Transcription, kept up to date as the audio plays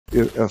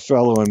A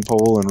fellow in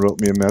Poland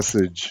wrote me a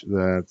message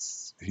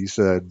he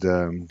said,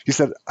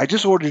 I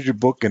just ordered your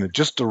book and it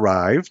just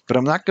arrived, but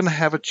I'm not going to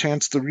have a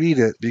chance to read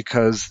it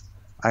because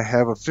I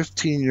have a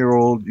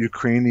 15-year-old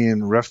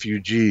Ukrainian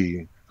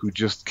refugee who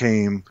just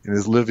came and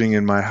is living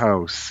in my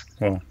house.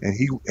 Oh.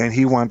 And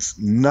he wants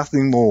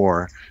nothing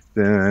more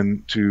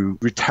than to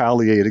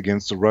retaliate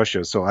against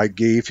Russia. So I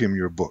gave him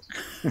your book.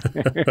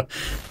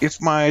 If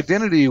my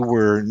identity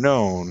were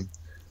known,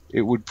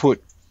 it would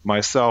put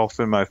myself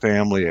and my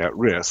family at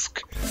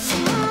risk.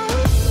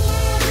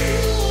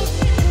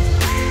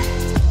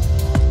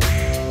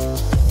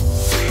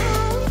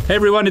 Hey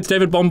everyone, it's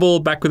David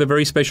Bombal back with a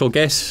very special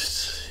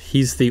guest.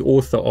 He's the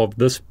author of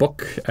this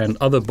book and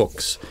other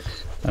books,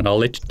 and I'll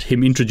let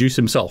him introduce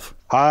himself.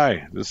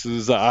 Hi, this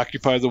is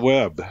Occupy the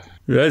Web.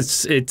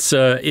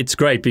 It's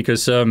great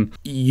because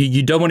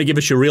you don't want to give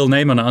us your real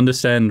name, and I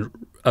understand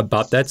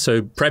about that.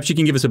 So perhaps you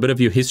can give us a bit of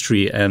your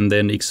history and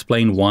then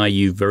explain why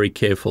you're very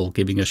careful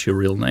giving us your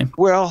real name.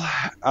 Well,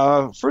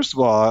 first of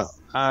all,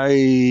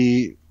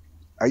 I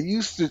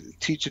used to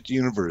teach at the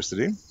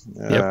university.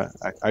 Yep.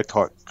 I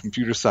taught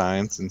computer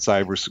science and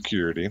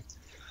cybersecurity.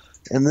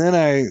 And then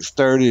I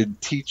started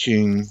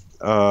teaching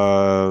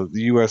the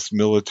U.S.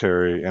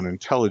 military and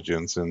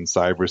intelligence in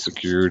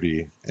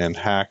cybersecurity and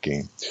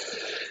hacking.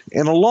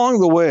 And along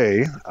the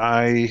way,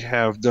 I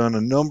have done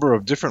a number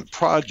of different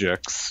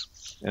projects,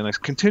 and I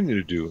continue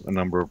to do a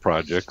number of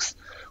projects,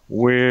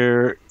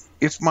 where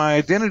if my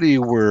identity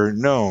were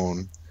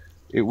known,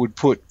 it would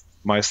put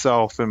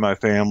myself and my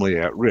family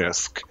at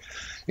risk,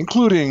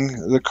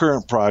 including the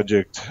current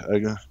project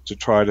to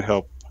try to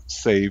help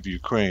save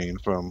Ukraine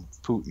from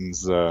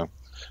Putin's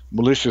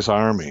malicious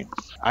army.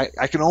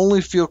 I can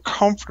only feel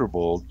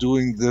comfortable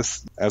doing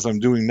this as I'm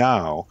doing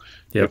now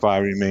if I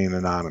remain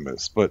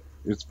anonymous. But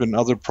it's been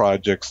other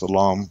projects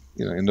along,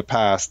 in the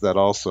past that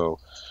also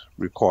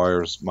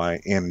requires my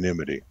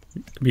anonymity.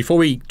 Before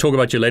we talk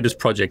about your latest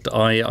project,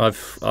 I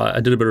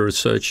did a bit of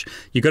research.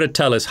 You got to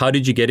tell us, how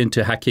did you get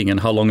into hacking and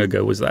how long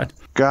ago was that?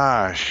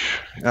 Gosh,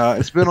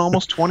 it's been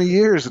almost 20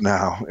 years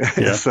now.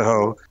 Yeah.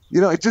 So,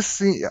 it just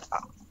seemed,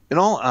 in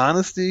all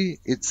honesty,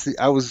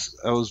 I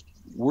was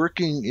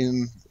working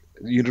in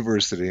the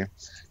university,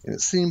 and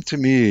it seemed to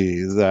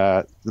me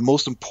that the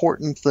most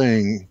important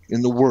thing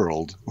in the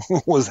world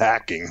was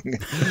hacking.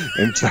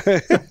 And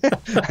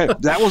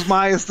that was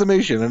my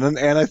estimation. And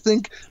I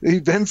think the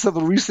events of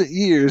the recent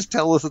years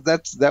tell us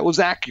that was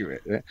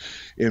accurate.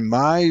 In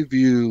my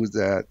view,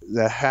 that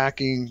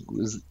hacking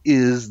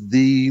is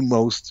the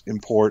most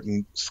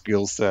important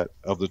skill set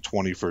of the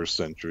 21st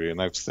century.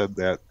 And I've said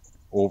that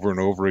over and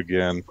over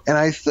again. And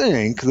I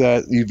think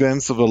that the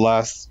events of the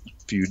last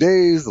few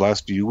days, the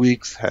last few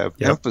weeks have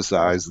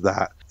emphasized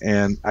that.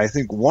 And I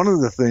think one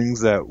of the things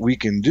that we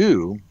can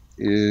do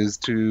is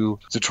to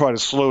try to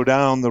slow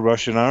down the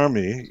Russian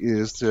army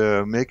is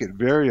to make it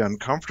very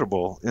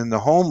uncomfortable in the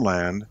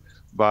homeland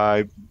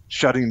by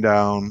shutting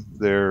down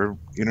their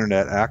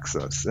internet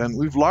access. And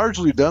we've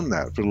largely done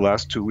that for the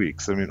last 2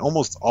 weeks. I mean,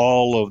 almost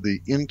all of the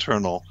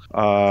internal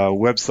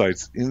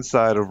websites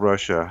inside of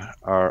Russia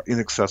are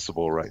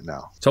inaccessible right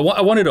now. So what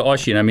I wanted to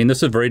ask you, I mean, this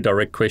is a very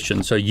direct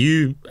question. So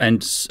you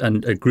and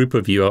a group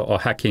of you are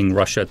hacking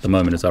Russia at the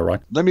moment, is that right?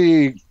 Let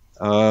me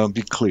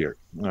be clear.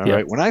 All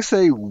right. When I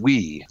say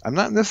we, I'm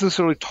not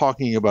necessarily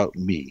talking about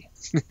me.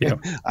 Yeah.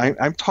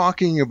 I'm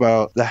talking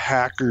about the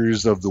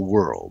hackers of the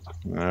world.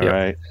 All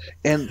right.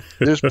 And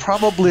there's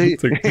probably a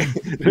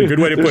good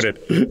way to put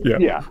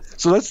it. Yeah.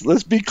 So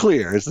let's be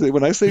clear.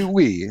 When I say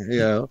we,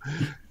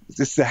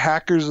 it's the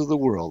hackers of the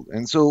world.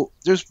 And so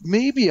there's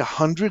maybe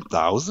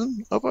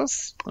 100,000 of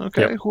us,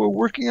 who are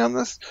working on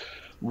this.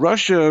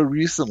 Russia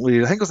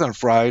recently, I think it was on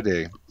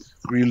Friday,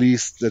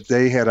 released that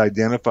they had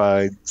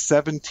identified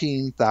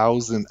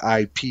 17,000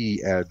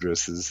 IP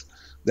addresses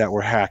that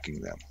were hacking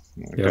them.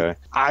 Okay.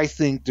 I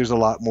think there's a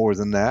lot more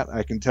than that.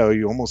 I can tell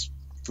you almost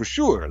for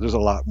sure there's a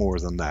lot more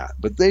than that.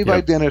 But they've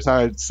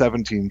identified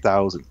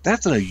 17,000.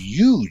 That's a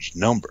huge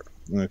number.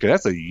 Okay,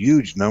 that's a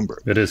huge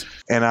number. It is.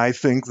 And I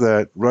think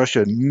that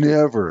Russia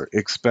never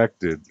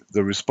expected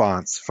the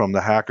response from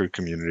the hacker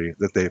community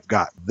that they've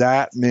got.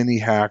 That many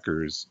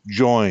hackers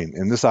join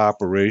in this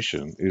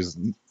operation is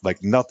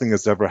like nothing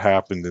that's ever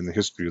happened in the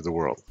history of the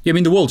world. Yeah, I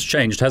mean, the world's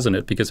changed, hasn't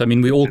it? Because, I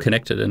mean, we're all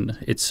connected, and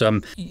it's,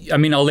 I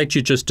mean, I'll let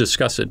you just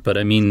discuss it, but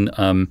I mean,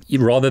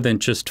 rather than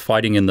just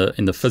fighting in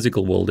the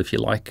physical world, if you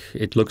like,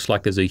 it looks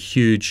like there's a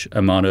huge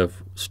amount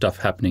of stuff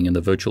happening in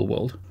the virtual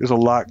world. There's a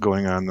lot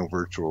going on in the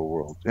virtual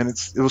world, and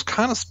it was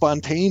kind of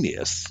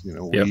spontaneous.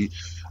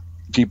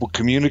 People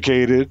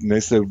communicated and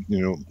they said,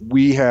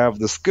 we have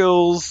the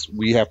skills,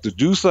 we have to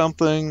do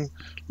something.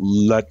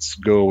 Let's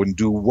go and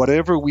do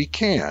whatever we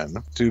can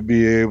to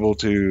be able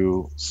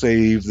to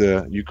save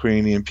the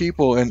Ukrainian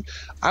people. And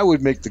I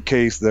would make the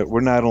case that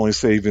we're not only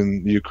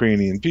saving the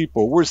Ukrainian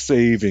people, we're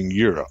saving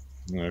Europe,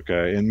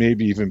 and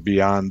maybe even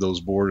beyond those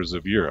borders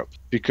of Europe.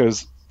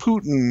 Because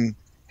Putin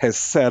has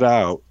set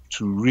out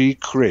to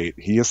recreate,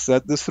 he has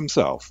said this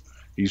himself,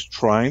 he's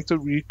trying to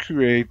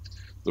recreate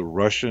the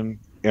Russian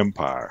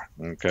Empire,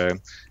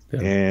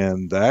 Yeah.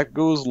 And that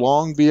goes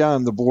long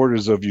beyond the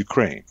borders of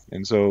Ukraine.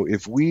 And so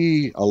if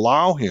we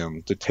allow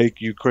him to take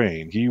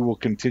Ukraine, he will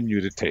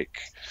continue to take.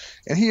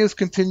 And he has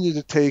continued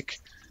to take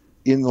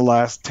in the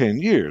last 10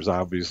 years,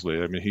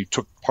 obviously. I mean, he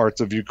took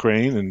parts of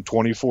Ukraine in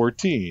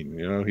 2014.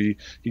 You know,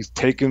 he's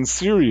taken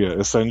Syria,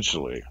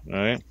 essentially,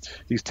 right?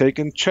 He's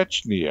taken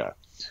Chechnya.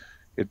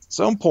 At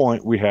some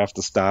point, we have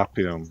to stop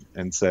him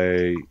and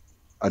say,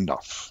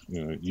 enough.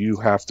 You know, you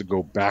have to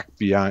go back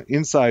beyond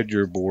inside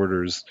your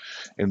borders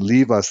and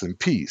leave us in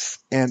peace.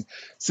 And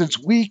since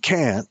we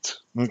can't,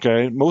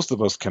 okay, most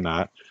of us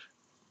cannot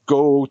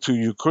go to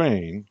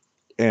Ukraine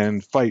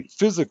and fight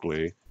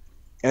physically,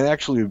 and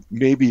actually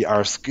maybe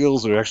our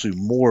skills are actually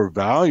more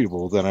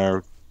valuable than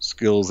our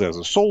skills as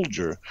a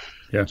soldier.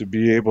 Yeah. To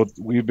be able,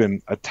 we've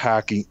been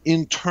attacking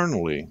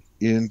internally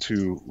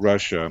into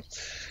Russia,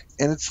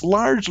 and it's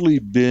largely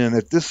been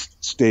at this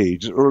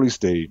stage, early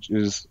stage,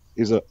 is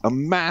a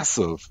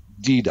massive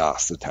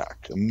DDoS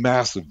attack,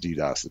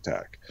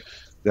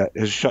 that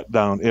has shut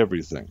down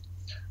everything.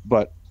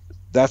 But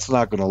that's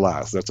not going to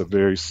last. That's a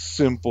very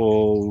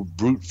simple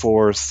brute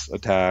force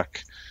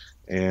attack,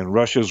 and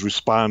Russia's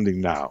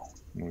responding now.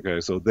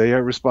 Okay, so they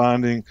are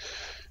responding,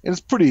 and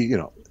it's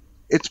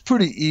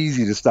pretty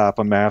easy to stop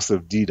a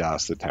massive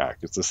DDoS attack.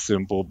 It's a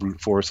simple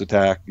brute force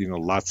attack. You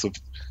know,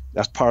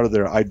 that's part of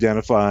their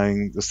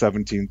identifying the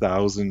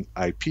 17,000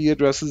 IP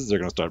addresses. They're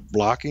going to start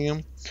blocking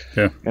them.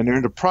 Yeah. And they're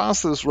in the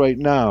process right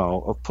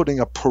now of putting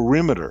a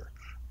perimeter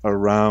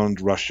around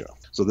Russia.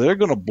 So they're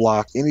going to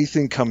block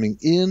anything coming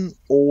in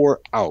or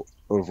out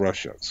of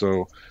Russia.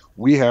 So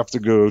we have to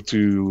go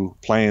to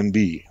plan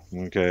B,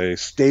 okay,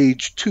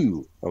 stage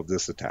 2 of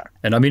this attack.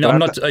 And I mean, But I'm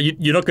not.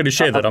 You're not going to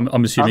share that. I'm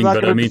assuming, I'm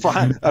but I mean,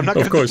 I'm not going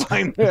of to course.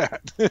 define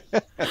that.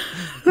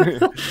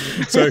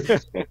 So,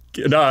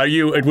 no,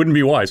 it wouldn't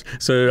be wise.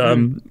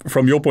 So,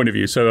 from your point of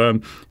view,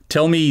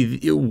 tell me,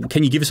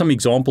 can you give us some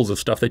examples of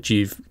stuff that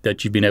you've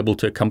been able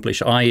to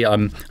accomplish?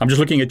 I'm just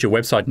looking at your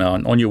website now,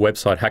 and on your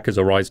website,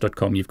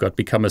 hackersarise.com, you've got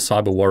 "Become a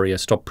Cyber Warrior,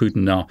 Stop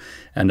Putin Now,"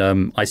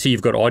 and I see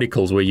you've got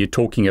articles where you're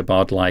talking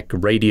about like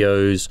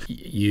radios,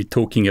 you're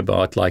talking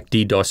about like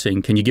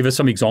DDoSing. Can you give us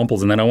some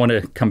examples? And then I want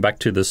to come back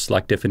to this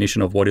like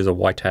definition of what is a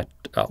white hat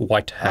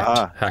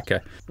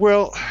hacker.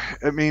 Well,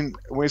 I mean,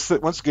 once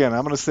again,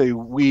 I'm going to say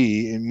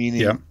we,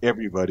 meaning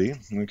everybody.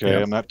 Okay,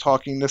 Yeah. I'm not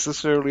talking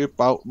necessarily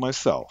about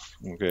myself.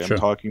 Okay, Sure. I'm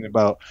talking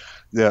about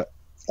the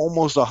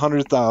almost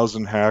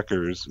 100,000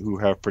 hackers who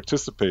have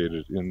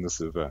participated in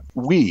this event.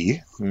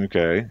 We,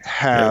 okay,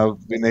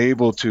 have been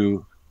able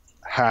to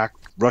hack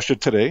Russia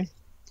Today,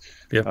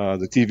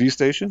 the TV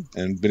station,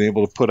 and been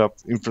able to put up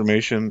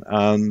information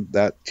on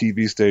that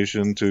TV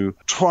station to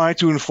try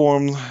to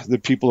inform the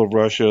people of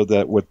Russia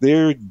that what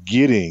they're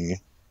getting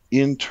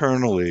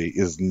internally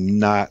is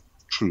not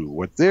true.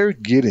 What they're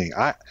getting,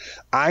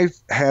 I've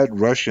had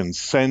Russians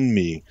send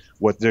me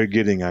what they're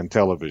getting on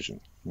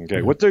television.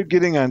 Okay, what they're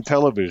getting on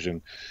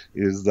television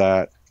is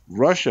that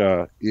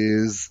Russia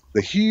is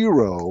the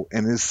hero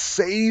and is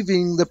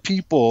saving the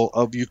people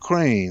of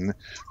Ukraine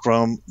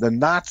from the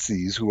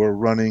Nazis who are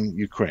running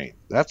Ukraine.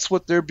 That's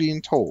what they're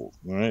being told,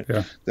 right?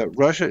 Yeah. That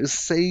Russia is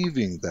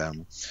saving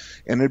them.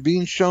 And they're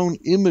being shown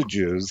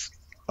images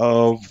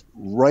of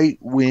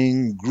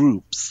right-wing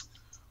groups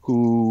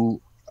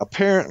who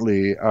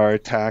apparently are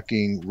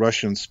attacking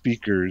Russian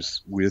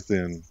speakers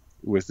within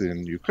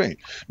Ukraine.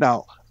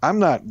 Now, I'm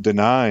not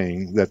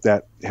denying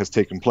that has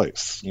taken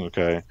place,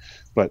 okay?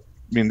 But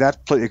I mean,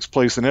 that takes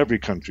place in every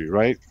country,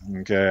 right?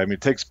 Okay, I mean,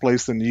 it takes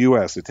place in the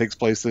U.S., it takes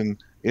place in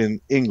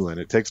England,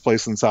 it takes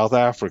place in South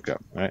Africa,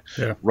 right?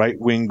 Yeah.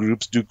 Right-wing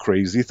groups do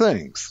crazy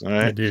things,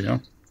 right? They do, yeah.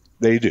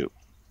 They do.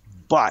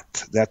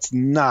 But that's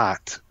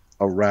not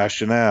a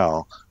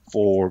rationale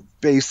for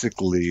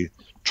basically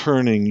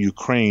turning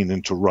Ukraine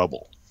into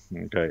rubble,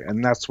 okay?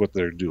 And that's what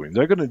they're doing.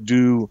 They're going to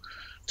do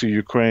to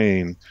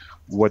Ukraine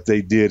what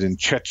they did in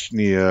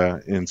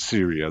Chechnya in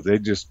Syria. They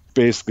just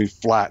basically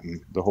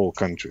flattened the whole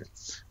country.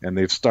 And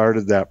they've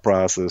started that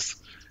process,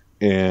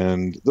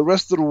 and the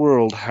rest of the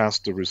world has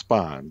to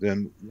respond.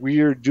 And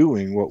we are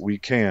doing what we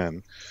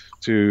can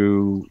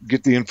to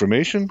get the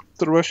information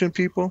to the Russian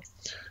people,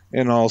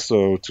 and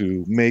also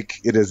to make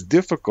it as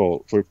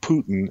difficult for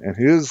Putin and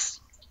his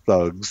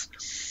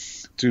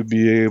thugs to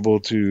be able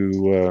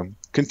to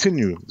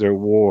continue their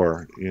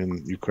war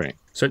in Ukraine.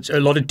 So it's a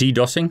lot of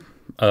DDoSing?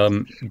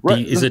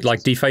 Right. Is it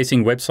like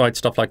defacing websites,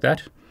 stuff like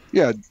that?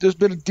 Yeah, there's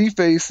been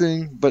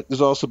defacing, but there's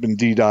also been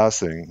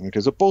DDoSing, okay?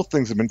 So both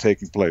things have been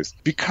taking place.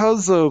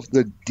 Because of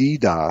the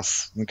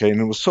DDoS, okay,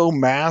 and it was so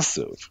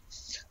massive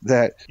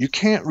that you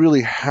can't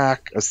really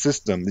hack a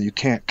system that you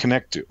can't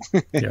connect to,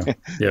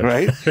 Yeah.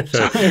 right?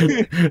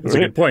 That's a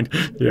good point.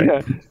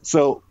 Yeah.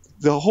 So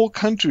the whole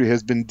country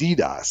has been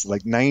DDoS,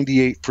 like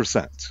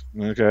 98%,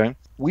 okay?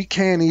 We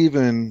can't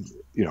even,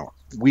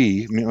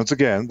 once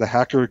again, the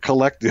hacker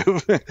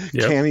collective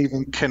can't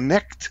even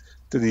connect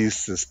to these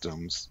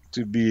systems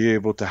to be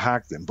able to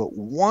hack them. But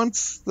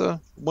once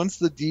the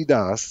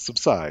DDoS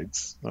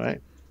subsides,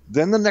 right,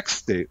 then the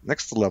next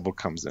level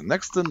comes in.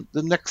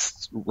 The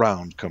next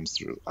round comes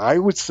through. I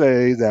would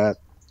say that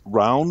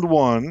round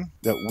one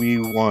that we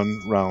won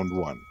round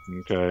one,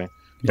 okay?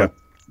 Yeah. But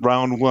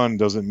round one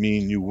doesn't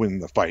mean you win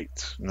the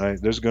fight, right?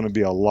 There's going to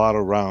be a lot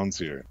of rounds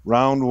here.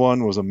 Round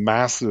one was a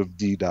massive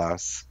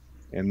DDoS,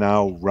 and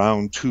now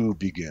round two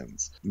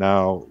begins.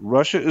 Now,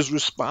 Russia is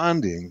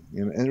responding,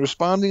 and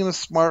responding in a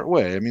smart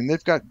way. I mean,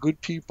 they've got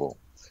good people,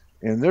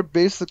 and they're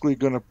basically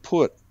going to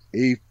put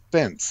a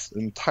fence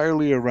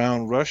entirely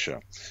around Russia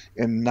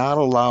and not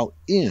allow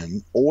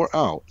in or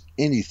out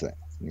anything.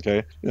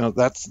 Okay,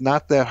 that's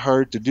not that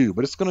hard to do,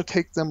 but it's going to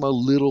take them a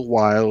little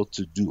while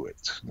to do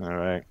it. All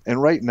right, and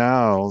right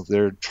now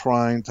they're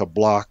trying to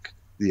block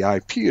the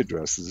IP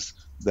addresses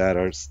that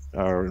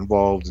are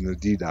involved in the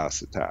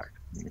DDoS attack.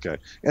 Okay,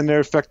 and they're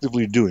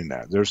effectively doing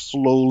that. You're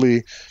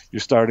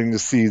starting to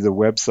see the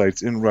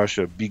websites in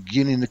Russia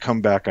beginning to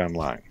come back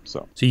online.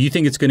 So you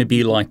think it's going to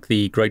be like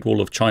the Great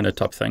Wall of China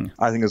type thing?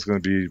 I think it's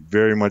going to be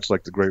very much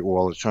like the Great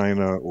Wall of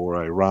China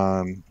or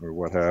Iran or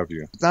what have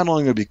you. It's not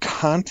only going to be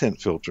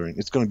content filtering,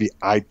 it's going to be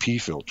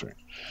IP filtering.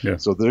 Yeah.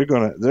 So they're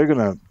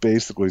gonna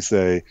basically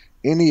say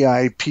any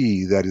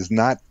IP that is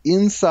not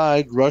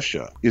inside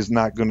Russia is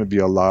not going to be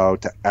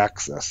allowed to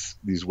access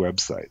these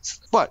websites.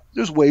 But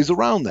there's ways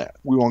around that.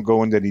 We won't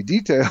go into any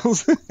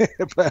details,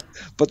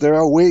 but there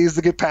are ways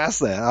to get past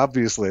that,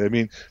 obviously. I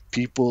mean,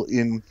 people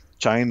in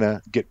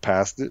China get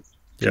past it.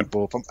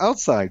 People from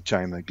outside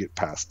China get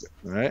past it,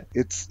 right?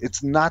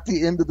 It's not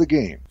the end of the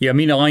game. Yeah, I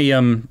mean,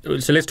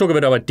 so let's talk a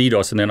bit about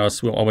DDoS, and then I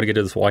want to get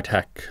to this white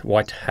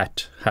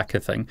hat hacker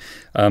thing.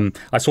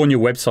 I saw on your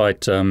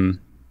website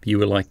you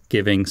were like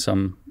giving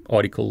some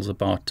articles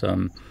about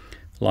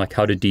like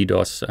how to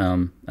DDoS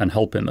and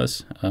help in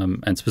this,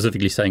 and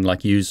specifically saying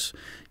like use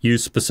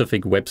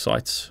specific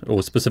websites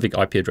or specific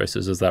IP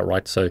addresses. Is that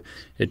right? So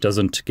it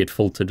doesn't get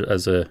filtered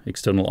as an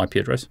external IP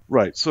address?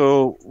 Right.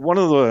 So one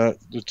of the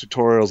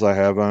tutorials I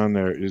have on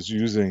there is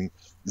using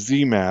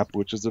ZMAP,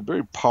 which is a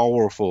very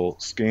powerful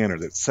scanner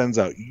that sends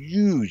out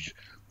huge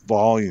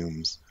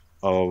volumes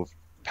of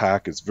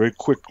packets very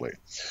quickly.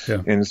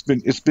 Yeah. And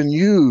it's been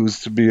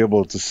used to be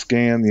able to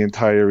scan the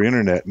entire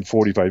internet in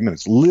 45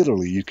 minutes.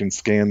 Literally, you can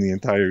scan the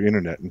entire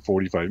internet in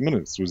 45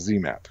 minutes with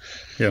ZMAP.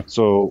 Yeah.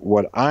 So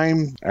what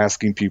I'm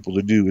asking people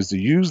to do is to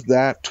use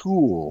that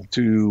tool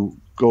to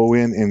go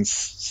in and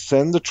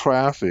send the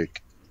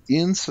traffic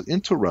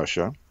into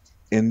Russia,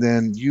 and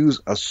then use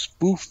a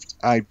spoofed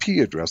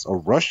IP address, a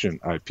Russian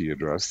IP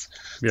address,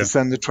 to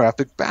send the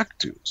traffic back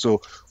to.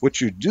 So what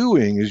you're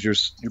doing is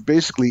you're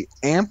basically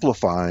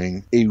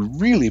amplifying a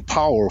really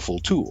powerful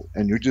tool,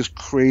 and you're just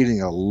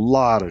creating a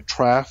lot of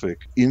traffic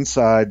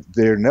inside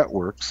their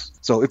networks.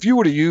 So if you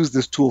were to use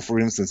this tool, for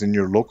instance, in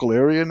your local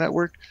area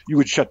network, you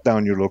would shut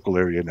down your local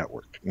area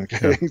network.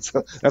 Okay,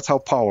 so that's how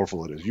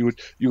powerful it is. You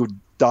would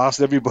DOS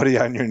everybody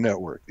on your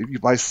network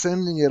by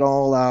sending it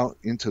all out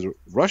into the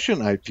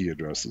Russian IP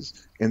addresses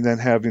and then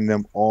having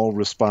them all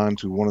respond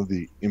to one of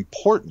the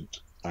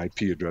important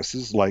IP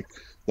addresses like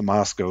the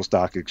Moscow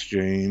Stock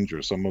Exchange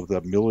or some of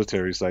the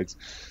military sites.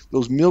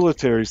 Those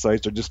military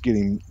sites are just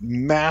getting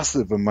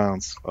massive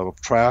amounts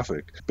of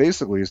traffic.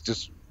 Basically, it's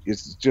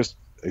just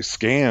a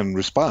scan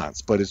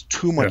response, but it's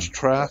too much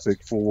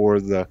traffic for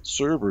the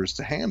servers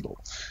to handle.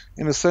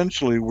 And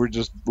essentially, we're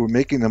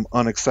making them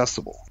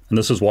inaccessible. And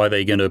this is why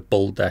they're going to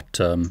build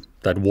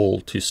that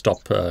wall to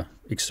stop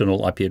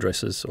external IP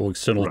addresses or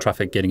external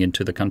traffic getting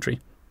into the country.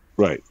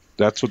 Right.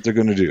 That's what they're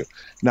going to do.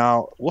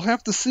 Now, we'll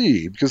have to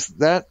see, because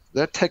that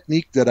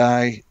technique that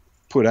I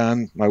put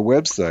on my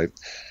website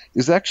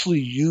is actually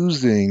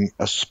using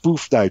a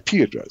spoofed IP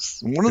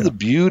address. And one of the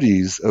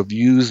beauties of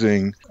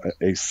using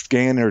a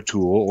scanner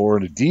tool or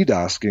a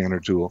DDoS scanner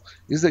tool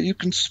is that you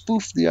can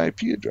spoof the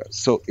IP address.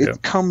 So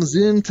it comes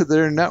into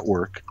their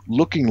network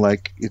looking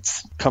like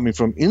it's coming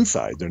from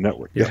inside their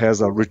network. It has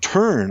a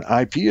return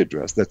IP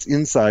address that's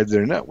inside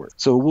their network.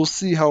 So we'll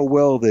see how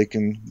well they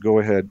can go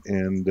ahead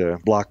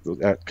and block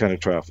that kind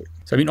of traffic.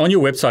 So, I mean, on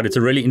your website, it's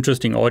a really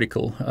interesting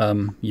article.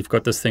 You've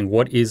got this thing,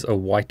 what is a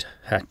white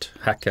hat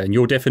hacker? And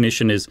your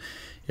definition is,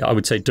 I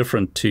would say,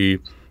 different to,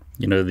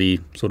 the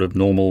sort of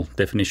normal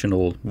definition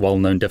or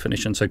well-known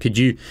definition. So could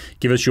you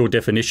give us your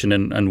definition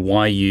and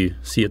why you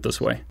see it this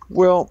way?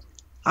 Well,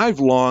 I've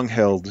long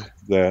held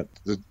that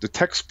the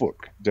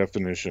textbook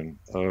definition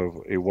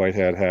of a white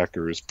hat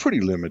hacker is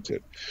pretty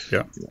limited.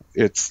 Yeah.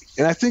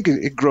 And I think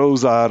it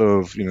grows out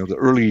of, the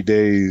early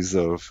days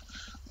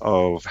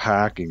of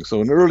hacking.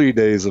 So in the early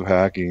days of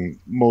hacking,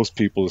 most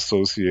people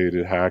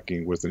associated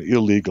hacking with an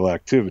illegal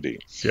activity.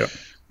 Yeah.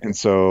 And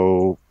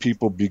so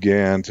people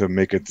began to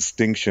make a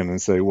distinction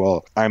and say,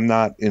 well, I'm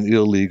not an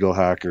illegal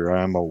hacker.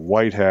 I'm a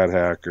white hat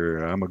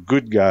hacker. I'm a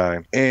good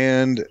guy.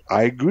 And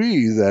I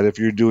agree that if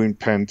you're doing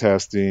pen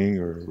testing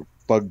or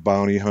bug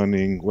bounty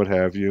hunting, what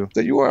have you,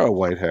 that you are a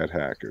white hat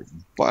hacker.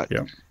 But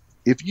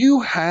if you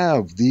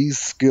have these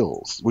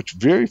skills, which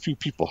very few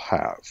people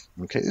have,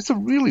 okay, it's a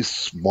really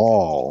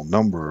small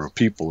number of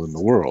people in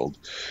the world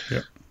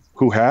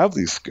who have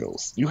these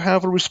skills, you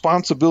have a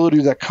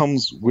responsibility that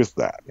comes with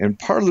that. And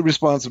part of the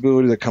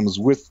responsibility that comes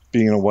with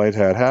being a white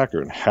hat hacker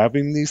and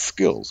having these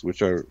skills,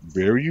 which are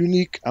very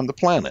unique on the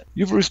planet,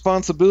 you have a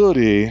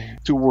responsibility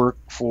to work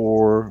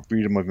for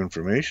freedom of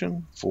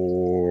information,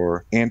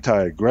 for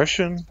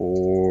anti-aggression,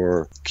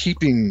 for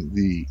keeping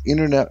the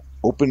internet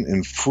open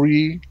and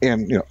free.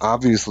 And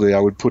obviously I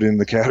would put in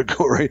the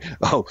category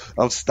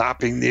of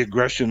stopping the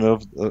aggression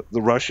of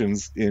the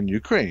Russians in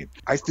Ukraine.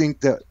 I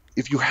think that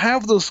if you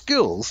have those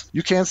skills,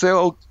 you can't say,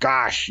 "Oh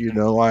gosh,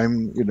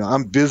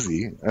 I'm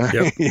busy."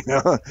 Yep.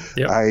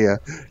 Yep.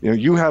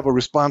 You have a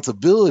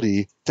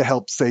responsibility to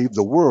help save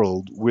the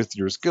world with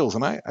your skills,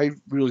 and I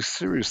really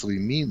seriously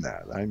mean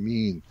that. I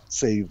mean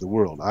save the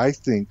world. I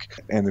think,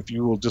 and if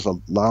you will just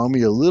allow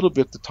me a little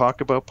bit to talk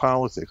about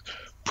politics,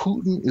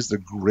 Putin is the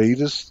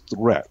greatest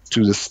threat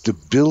to the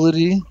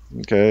stability,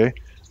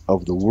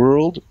 of the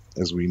world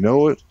as we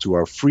know it, to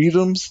our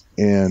freedoms,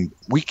 and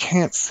we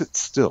can't sit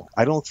still.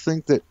 I don't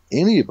think that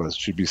any of us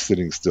should be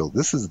sitting still.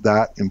 This is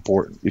that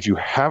important.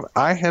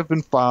 I have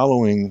been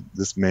following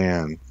this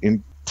man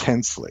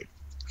intensely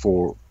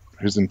for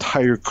his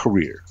entire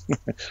career.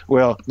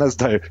 Well, not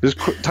his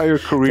entire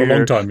career. For a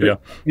long time, yeah.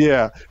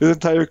 Yeah, his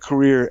entire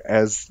career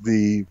as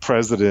the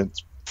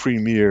president,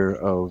 premier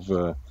of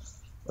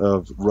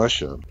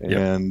Russia, yep.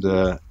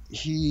 And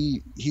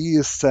he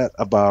is set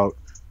about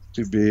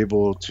to be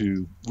able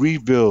to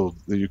rebuild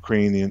the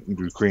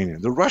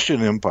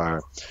Russian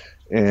Empire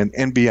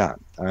and beyond.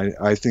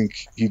 I think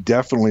he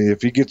definitely,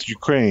 if he gets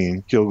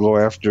Ukraine, he'll go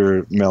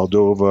after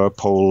Moldova,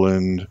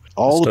 Poland,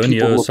 all Estonia, the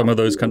people, some of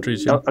those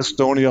countries. Yeah.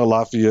 Estonia,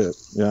 Latvia,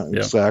 yeah,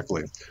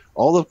 exactly.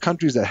 All the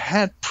countries that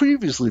had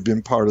previously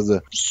been part of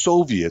the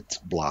Soviet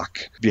bloc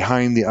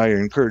behind the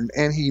Iron Curtain,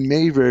 and he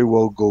may very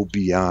well go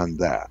beyond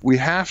that. We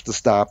have to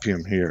stop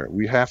him here.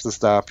 We have to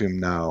stop him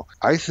now.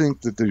 I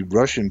think that the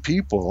Russian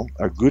people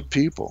are good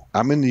people.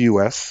 I'm in the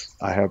U.S.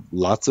 I have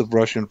lots of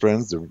Russian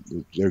friends.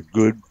 They're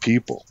good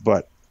people.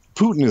 But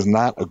Putin is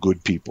not a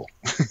good people.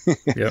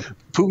 Yep.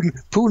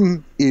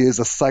 Putin is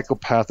a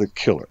psychopathic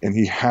killer, and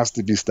he has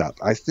to be stopped.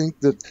 I think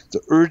that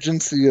the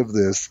urgency of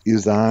this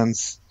is on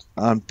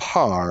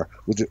par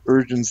with the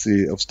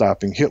urgency of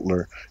stopping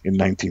Hitler in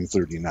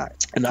 1939.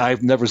 And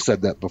I've never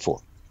said that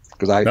before,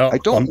 because I'm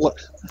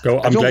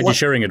glad you're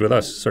sharing it with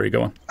us. Sorry,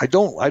 go on. I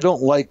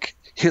don't like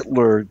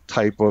Hitler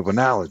type of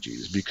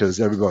analogies, because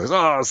everybody goes,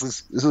 "Oh,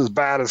 this is as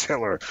bad as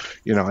Hitler,"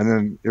 and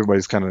then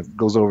everybody's kind of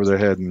goes over their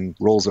head and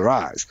rolls their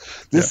eyes.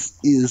 This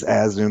is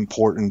as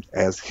important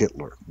as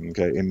Hitler,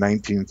 in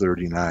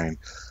 1939.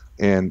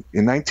 And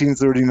in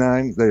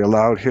 1939, they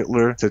allowed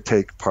Hitler to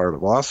take part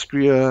of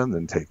Austria and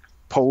then take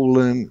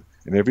Poland,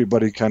 and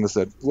everybody kind of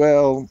said,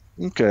 "Well,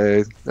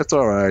 okay, that's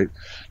all right."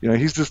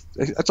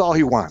 That's all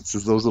he wants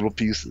is those little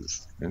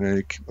pieces. And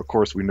then, of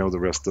course, we know the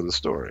rest of the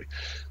story.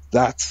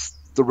 That's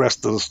the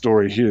rest of the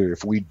story here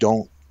if we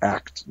don't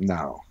act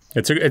now. I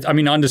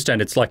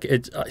understand. It's like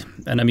and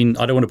I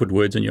don't want to put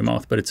words in your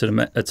mouth, but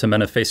it's a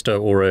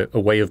manifesto or a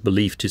way of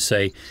belief to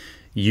say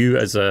you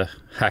as a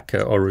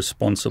hacker are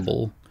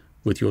responsible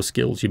with your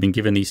skills. You've been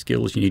given these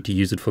skills. You need to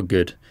use it for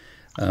good.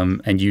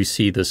 And you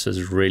see this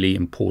as really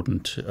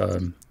important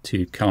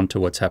to counter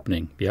what's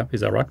happening. Yeah,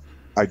 is that right?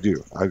 I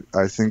do.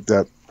 I think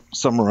that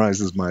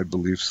summarizes my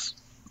beliefs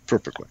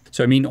perfectly.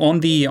 So,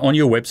 on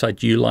your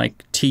website, you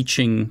like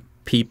teaching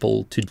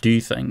people to do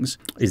things.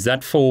 Is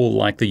that for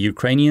like the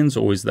Ukrainians,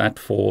 or is that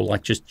for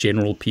like just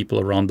general people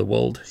around the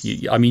world?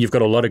 You've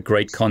got a lot of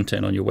great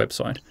content on your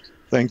website.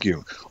 Thank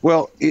you.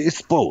 Well,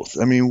 it's both.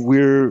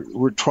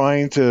 We're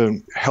trying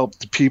to help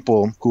the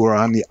people who are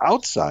on the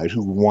outside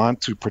who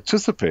want to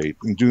participate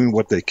in doing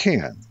what they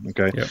can.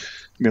 Okay. Yep.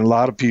 A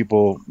lot of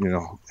people,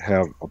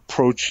 have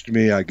approached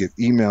me. I get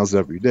emails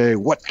every day.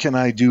 What can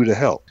I do to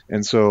help?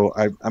 And so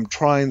I'm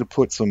trying to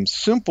put some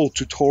simple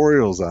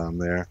tutorials on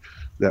there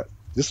that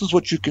this is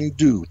what you can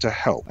do to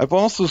help. I've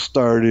also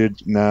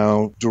started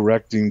now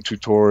directing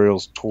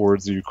tutorials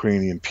towards the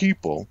Ukrainian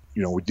people.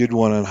 We did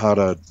one on how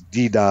to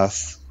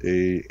DDoS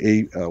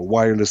a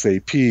wireless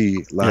AP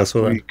last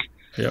week.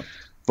 Yeah.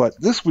 But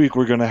this week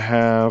we're going to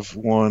have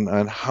one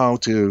on how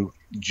to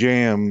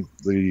jam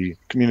the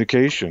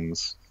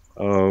communications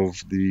of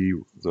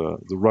the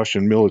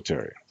Russian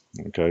military.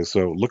 Okay,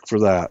 so look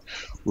for that.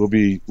 We'll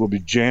be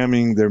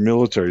jamming their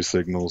military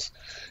signals,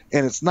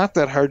 and it's not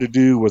that hard to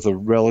do with a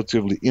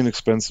relatively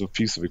inexpensive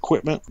piece of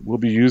equipment. We'll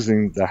be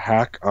using the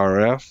Hack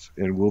RF,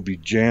 and we'll be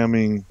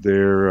jamming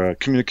their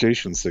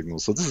communication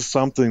signals. So this is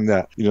something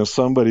that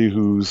somebody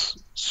who's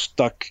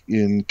stuck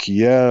in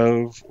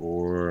Kiev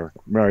or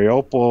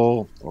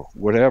Mariupol or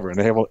whatever, and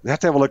they have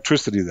to have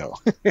electricity though.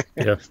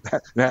 Yeah.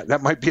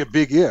 that might be a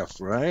big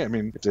if, right?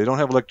 If they don't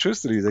have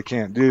electricity, they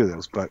can't do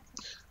this, but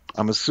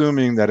I'm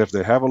assuming that if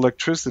they have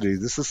electricity,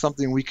 this is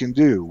something we can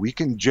do. We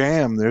can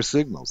jam their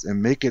signals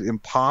and make it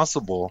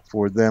impossible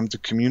for them to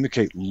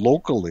communicate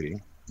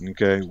locally,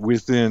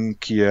 within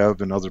Kiev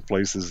and other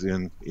places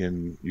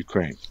in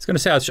Ukraine. I was going to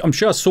say, I'm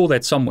sure I saw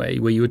that somewhere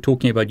where you were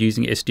talking about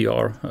using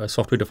SDR,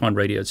 software-defined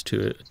radios,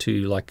 to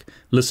like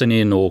listen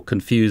in or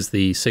confuse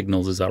the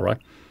signals. Is that right?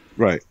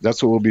 Right.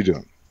 That's what we'll be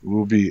doing.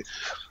 We'll be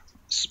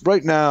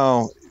right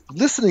now.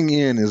 Listening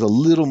in is a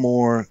little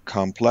more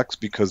complex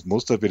because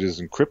most of it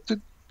is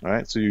encrypted.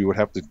 Right, so you would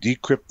have to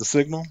decrypt the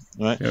signal,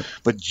 right? Yeah.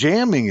 But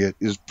jamming it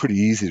is pretty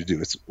easy to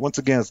do. It's once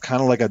again, it's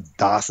kind of like a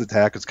DOS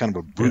attack. It's kind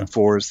of a Yeah. brute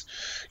force.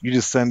 You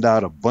just send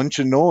out a bunch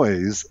of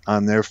noise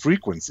on their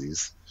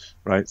frequencies,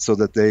 right? So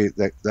that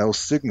those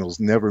signals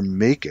never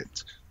make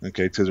it,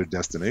 okay, to their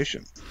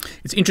destination.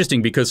 It's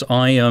interesting because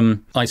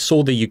I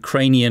saw the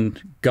Ukrainian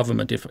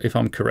government, if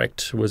I'm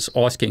correct, was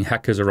asking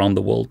hackers around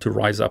the world to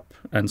rise up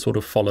and sort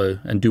of follow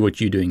and do what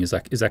you're doing. Is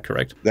that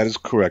correct? That is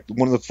correct.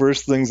 One of the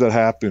first things that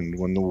happened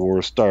when the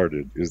war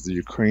started is the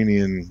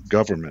Ukrainian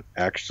government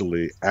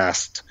actually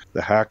asked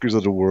the hackers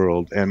of the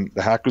world, and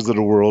the hackers of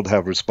the world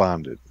have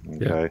responded.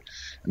 Okay, Yeah.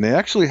 and they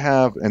actually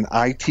have an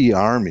IT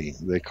army.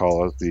 They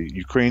call it the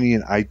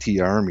Ukrainian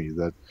IT army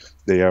that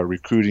they are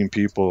recruiting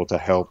people to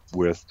help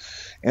with.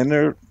 And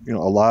there,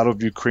 a lot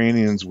of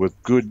Ukrainians with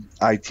good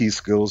IT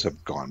skills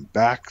have gone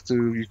back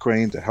to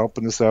Ukraine to help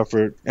in this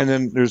effort. And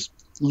then there's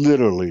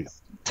literally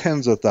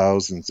tens of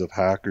thousands of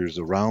hackers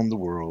around the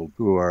world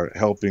who are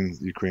helping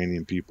the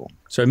Ukrainian people.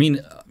 So, I mean,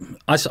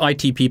 us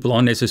IT people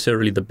aren't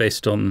necessarily the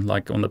best on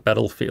the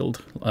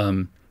battlefield,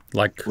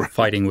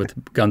 fighting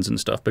with guns and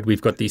stuff, but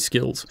we've got these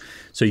skills.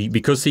 So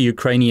because the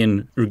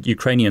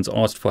Ukrainians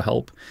asked for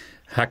help,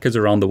 hackers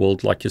around the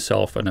world like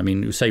yourself, and I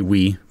mean, you say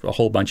a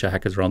whole bunch of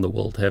hackers around the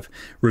world have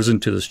risen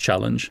to this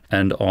challenge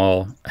and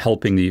are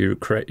helping the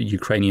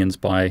Ukrainians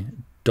by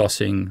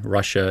DOSing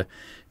Russia,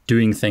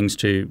 doing things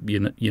to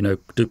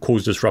to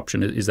cause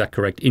disruption. Is that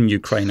correct? In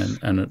Ukraine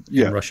and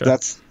in Russia?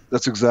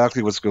 That's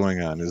exactly what's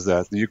going on, is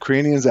that the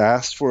Ukrainians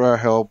asked for our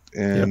help,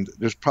 and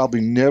there's probably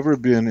never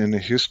been in the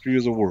history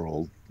of the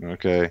world,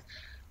 okay,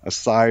 a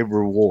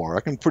cyber war.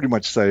 I can pretty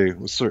much say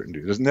with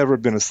certainty, there's never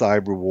been a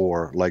cyber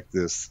war like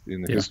this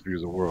in the history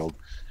of the world.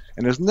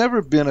 And there's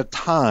never been a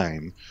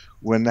time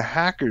when the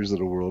hackers of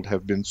the world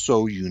have been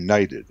so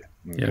united,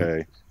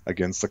 okay,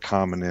 against a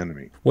common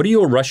enemy. What do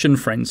your Russian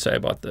friends say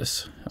about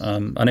this?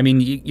 And I mean,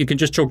 you can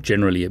just talk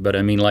generally, but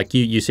I mean, like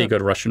you say you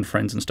got Russian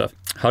friends and stuff.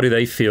 How do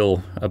they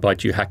feel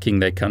about you hacking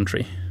their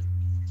country?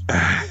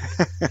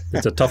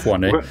 It's a tough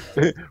one, eh?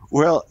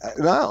 Well,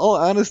 in all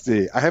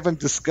honesty, I haven't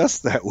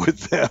discussed that with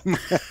them.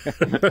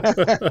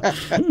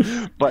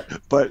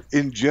 but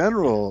in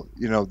general,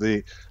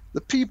 the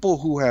people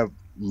who have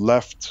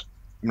left,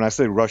 when I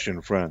say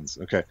Russian friends,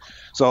 okay,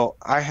 so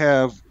I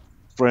have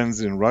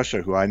friends in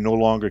Russia who I no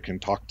longer can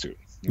talk to.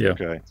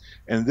 Okay.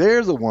 And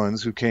they're the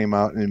ones who came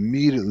out and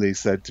immediately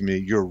said to me,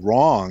 "You're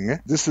wrong.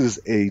 This is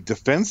a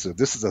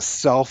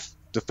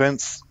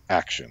self-defense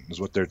action," is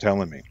what they're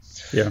telling me.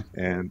 Yeah.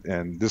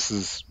 And this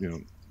is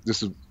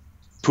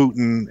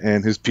Putin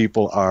and his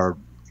people are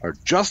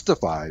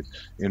justified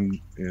in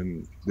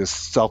this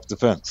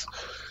self-defense.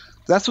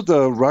 That's what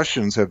the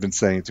Russians have been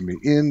saying to me.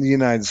 In the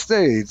United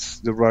States,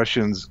 the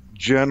Russians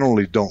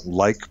generally don't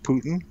like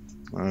Putin.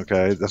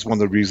 Okay, that's one of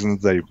the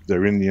reasons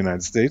they're in the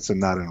United States and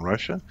not in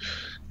Russia,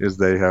 is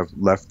they have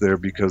left there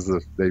because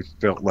they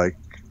felt like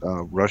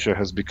Russia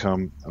has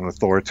become an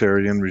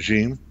authoritarian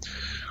regime,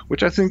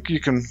 which I think you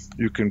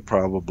can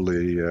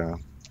probably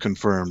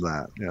confirm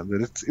that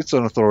it's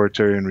an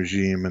authoritarian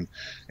regime,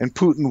 and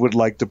Putin would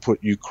like to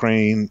put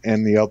Ukraine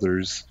and the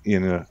others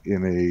in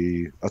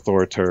a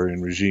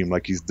authoritarian regime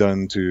like he's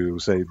done to,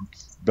 say,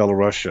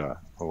 Belarusia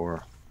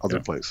or other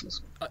places.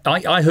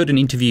 I heard an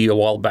interview a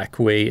while back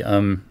where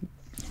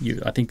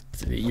I think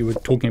you were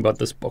talking about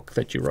this book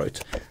that you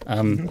wrote,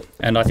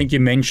 and I think you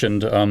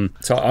mentioned.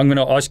 So I'm going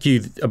to ask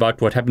you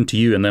about what happened to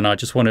you, and then I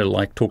just want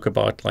to talk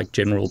about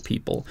general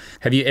people.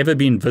 Have you ever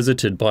been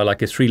visited by a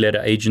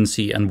 3-letter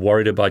agency and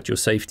worried about your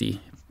safety,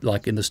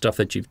 in the stuff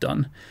that you've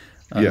done?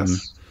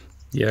 Yes.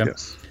 Yeah.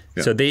 Yes.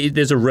 Yeah. So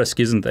there's a risk,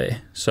 isn't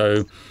there?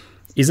 So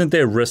isn't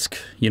there a risk?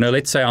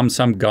 Let's say I'm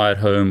some guy at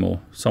home or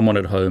someone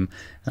at home,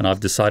 and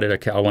I've decided,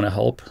 okay, I want to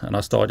help, and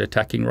I start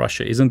attacking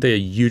Russia. Isn't there a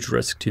huge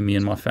risk to me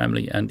and my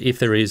family? And if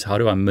there is, how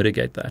do I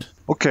mitigate that?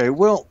 Okay,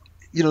 well,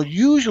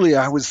 usually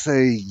I would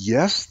say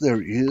yes,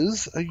 there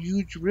is a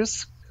huge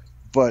risk.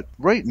 But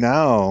right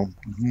now,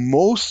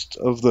 most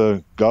of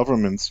the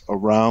governments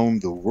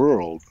around the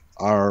world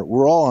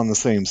we're all on the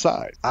same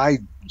side. I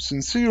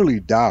sincerely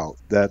doubt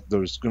that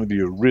there's going to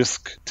be a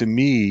risk to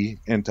me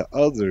and to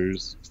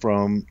others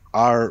from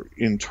our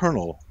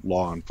internal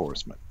law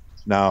enforcement.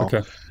 Now,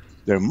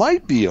 there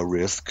might be a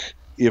risk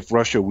if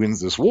Russia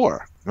wins this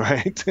war,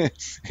 right?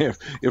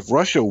 If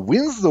Russia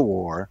wins the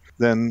war,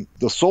 then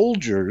the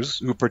soldiers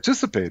who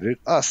participated,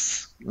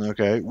 us,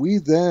 okay, we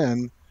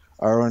then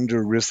are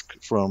under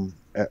risk from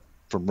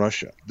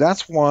Russia.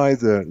 That's why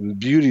the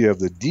beauty of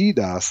the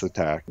DDoS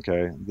attack,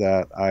 okay,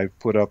 that I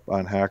put up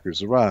on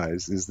Hackers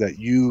Arise is that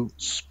you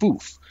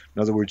spoof.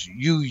 In other words,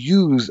 you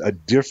use a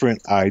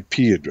different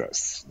IP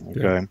address,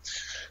 okay? Yeah.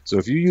 So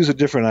if you use a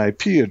different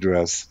IP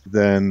address,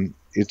 then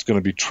it's going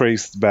to be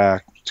traced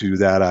back to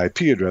that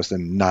IP address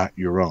and not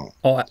your own.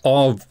 Are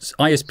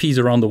ISPs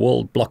around the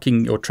world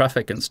blocking your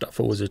traffic and stuff,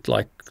 or is it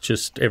like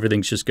just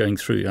everything's just going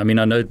through? I mean,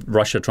 I know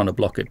Russia trying to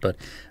block it, but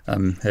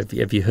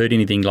have you heard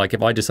anything like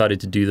if I decided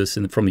to do this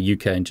from the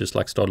UK and just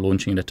like start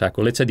launching an attack,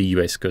 or let's say the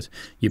US, because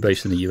you're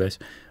based in the US,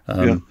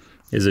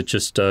 is it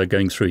just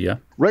going through? Yeah.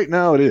 Right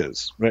now it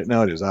is.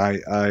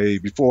 I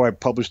before I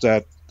published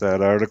that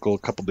article a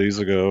couple days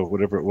ago,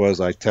 whatever it was,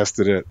 I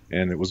tested it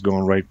and it was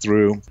going right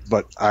through.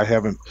 But I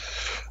haven't,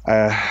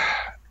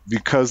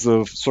 because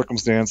of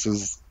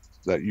circumstances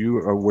that you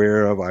are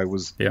aware of. I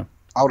was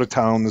out of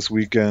town this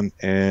weekend,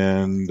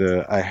 and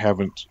I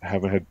haven't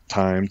had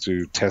time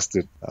to test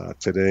it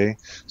today.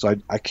 So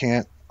I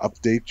can't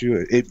update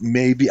you. It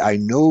may be. I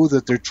know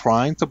that they're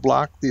trying to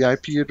block the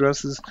IP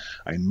addresses.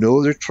 I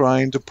know they're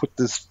trying to put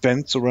this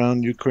fence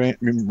around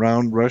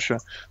around Russia,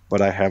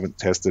 but I haven't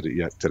tested it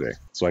yet today,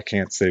 so I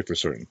can't say for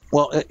certain.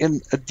 Well,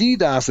 in a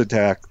DDoS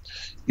attack,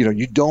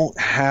 you don't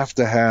have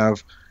to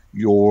have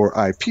your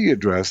IP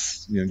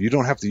address. You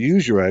don't have to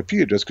use your IP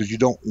address because you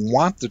don't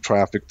want the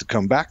traffic to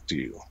come back to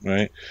you,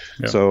 right?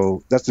 Yeah.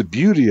 So that's the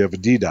beauty of a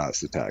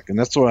DDoS attack, and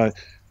that's why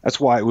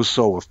it was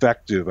so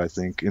effective, I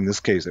think, in this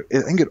case.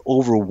 I think it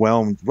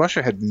overwhelmed.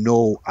 Russia had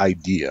no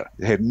idea.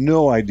 They had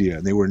no idea,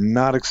 and they were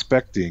not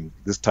expecting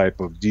this type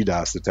of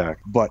DDoS attack.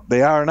 But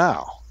they are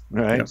now,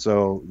 right? Yeah.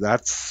 So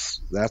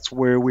that's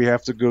where we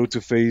have to go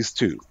to phase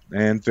 2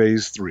 and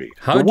phase 3.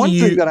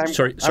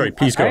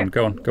 Please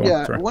go on.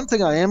 Yeah, sorry. One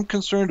thing I am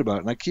concerned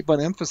about, and I keep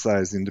on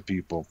emphasizing to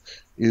people,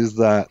 is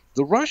that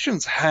the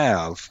Russians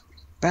have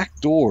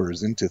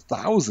backdoors into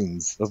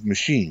thousands of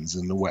machines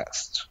in the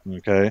West.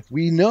 Okay,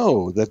 we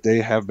know that they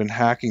have been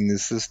hacking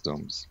these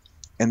systems,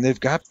 and they've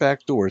got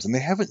backdoors, and they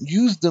haven't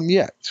used them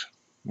yet.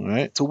 All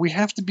right, so we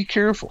have to be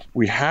careful.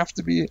 We have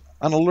to be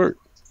on alert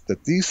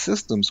that these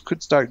systems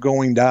could start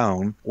going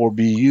down or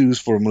be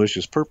used for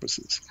malicious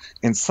purposes.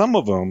 And some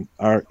of them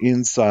are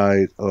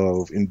inside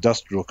of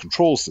industrial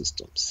control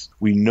systems.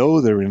 We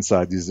know they're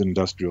inside these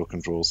industrial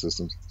control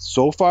systems.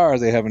 So far,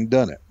 they haven't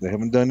done it. They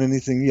haven't done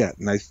anything yet.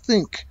 And I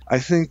think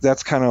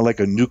that's kind of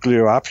like a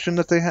nuclear option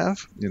that they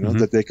have,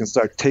 that they can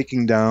start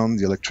taking down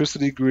the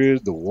electricity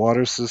grid, the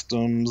water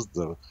systems,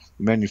 the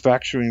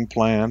manufacturing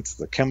plants,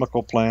 the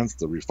chemical plants,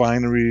 the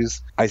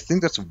refineries. I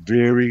think that's a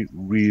very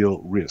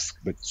real risk.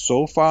 But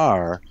so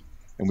far,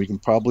 and we can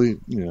probably,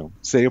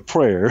 say a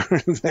prayer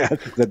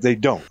that they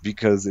don't,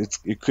 because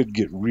it could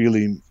get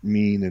really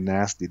mean and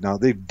nasty. Now,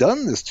 they've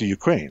done this to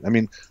Ukraine. I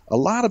mean, a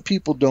lot of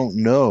people don't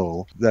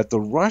know that the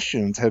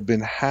Russians have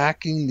been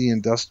hacking the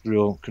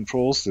industrial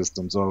control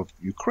systems of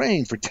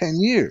Ukraine for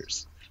 10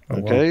 years.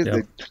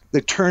 Okay,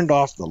 they turned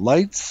off the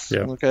lights.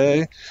 Yeah.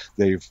 Okay,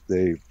 they've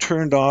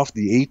turned off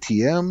the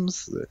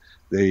ATMs.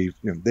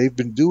 They've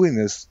been doing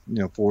this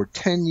for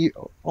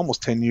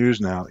almost 10 years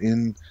now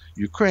in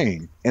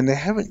Ukraine, and they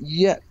haven't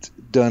yet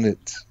done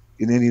it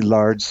in any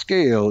large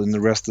scale in the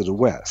rest of the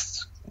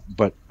West.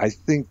 But I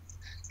think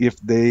if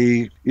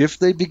they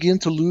begin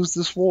to lose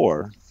this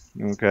war,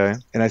 okay,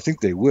 and I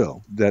think they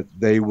will, that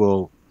they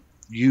will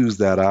use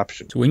that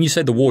option. So when you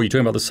say the war, you're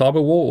talking about the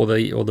cyber war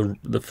or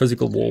the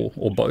physical war,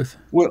 or both?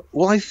 Well,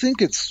 I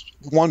think it's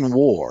one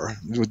war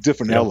with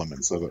different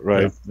elements of it,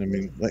 right? Yeah. I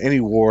mean,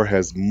 any war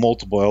has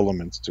multiple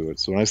elements to it.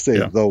 So when I say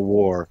the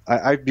war,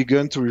 I've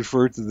begun to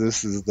refer to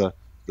this as the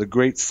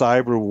great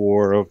cyber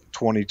war of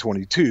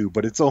 2022,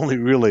 but it's only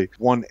really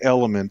one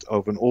element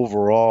of an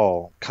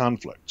overall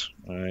conflict,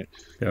 right?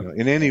 Yeah.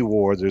 In any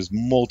war, there's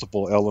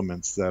multiple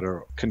elements that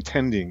are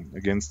contending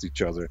against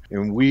each other,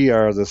 and we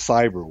are the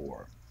cyber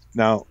war.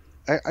 Now,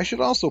 I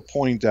should also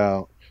point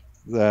out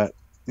that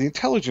the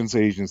intelligence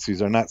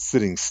agencies are not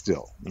sitting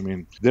still. I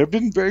mean, they've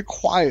been very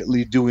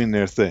quietly doing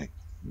their thing,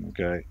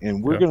 okay?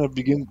 And we're going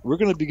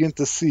to begin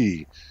to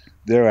see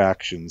their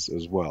actions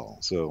as well.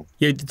 So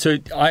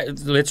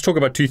let's talk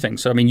about two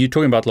things. So, I mean, you're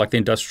talking about like the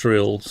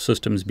industrial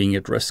systems being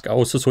at risk. I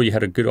also saw you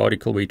had a good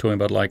article where you're talking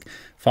about like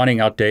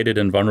finding outdated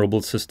and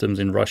vulnerable systems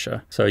in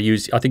Russia. So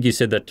I think you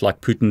said that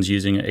like Putin's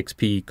using an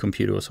XP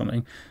computer or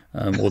something,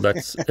 or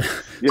that's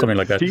something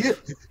like that.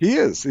 He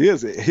is.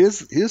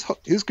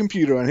 His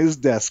computer on his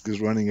desk is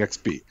running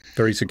XP.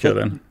 Very secure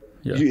then.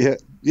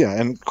 Yeah,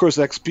 and of course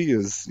XP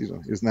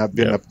is not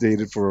been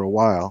updated for a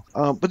while.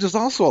 But there's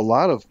also a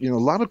lot of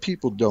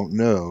people don't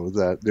know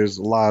that there's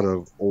a lot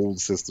of old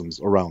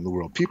systems around the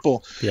world.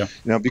 People,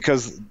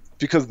 because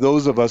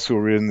those of us who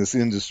are in this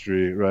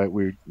industry, right,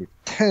 we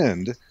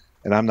tend,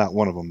 and I'm not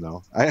one of them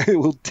though, I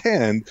will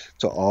tend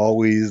to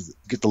always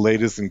get the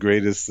latest and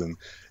greatest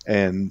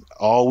and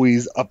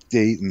always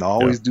update and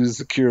always do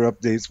secure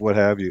updates, what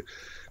have you.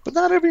 But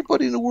not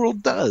everybody in the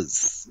world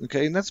does,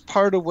 okay? And that's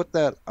part of what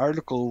that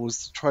article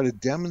was to try to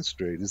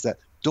demonstrate, is that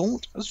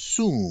don't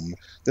assume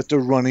that they're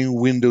running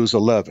Windows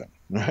 11,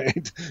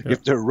 right? Yeah.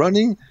 If they're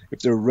running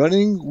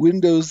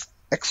Windows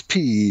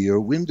XP or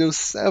Windows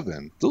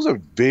 7, those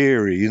are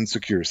very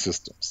insecure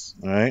systems,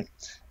 right?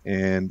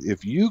 And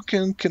if you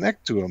can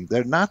connect to them,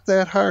 they're not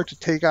that hard to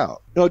take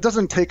out. No, it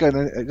doesn't take a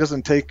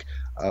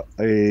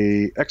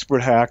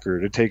expert hacker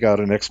to take out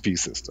an XP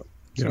system.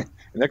 Yeah.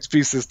 An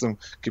XP system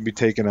can be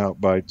taken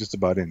out by just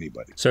about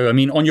anybody. So, I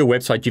mean, on your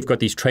website, you've got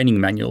these training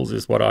manuals,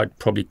 is what I'd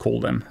probably call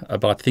them,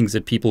 about things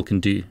that people can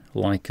do,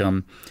 like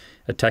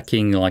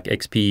attacking like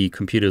XP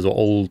computers or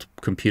old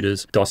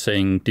computers,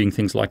 DOSing, doing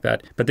things like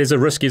that. But there's a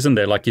risk, isn't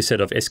there, like you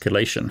said, of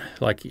escalation?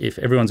 Like if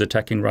everyone's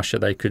attacking Russia,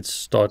 they could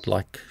start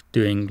like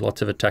doing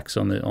lots of attacks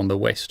on the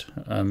West.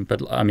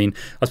 But I mean,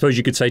 I suppose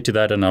you could say to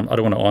that, and I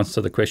don't want to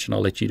answer the question,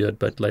 I'll let you do it,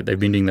 but like, they've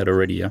been doing that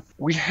already, yeah?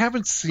 We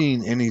haven't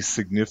seen any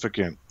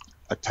significant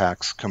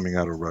attacks coming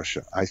out of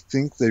Russia. I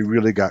think they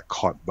really got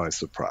caught by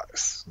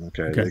surprise.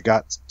 Okay. They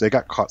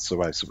got caught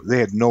by surprise. They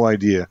had no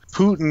idea.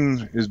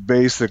 Putin is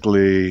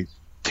basically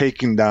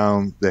taking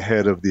down the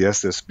head of the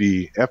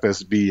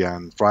FSB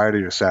on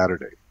Friday or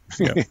Saturday.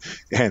 Yeah.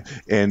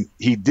 and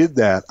he did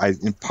that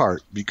in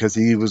part because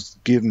he was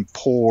given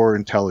poor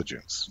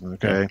intelligence.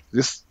 Okay. Yeah.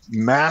 This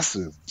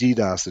massive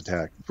DDoS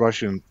attack,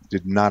 Russia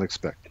did not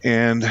expect.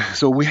 And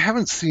so we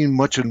haven't seen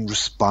much in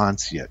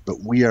response yet,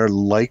 but we are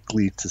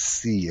likely to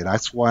see, and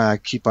that's why I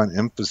keep on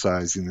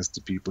emphasizing this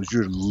to people, is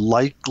you're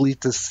likely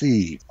to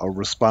see a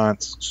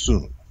response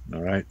soon.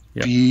 All right.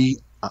 Yeah. Be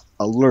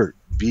alert.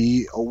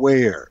 Be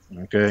aware,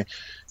 okay?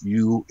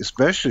 You,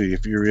 especially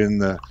if you're in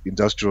the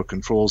industrial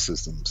control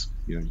systems,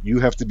 you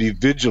have to be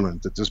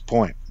vigilant at this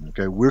point,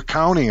 okay? We're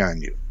counting on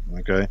you,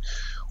 okay?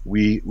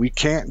 We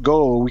can't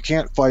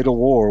fight a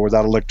war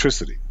without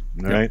electricity,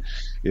 right?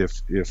 Yeah.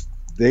 If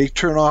they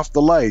turn off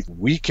the light,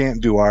 we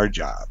can't do our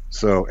job.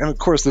 So, and of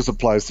course this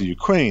applies to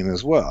Ukraine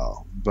as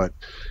well. But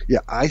yeah,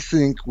 I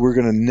think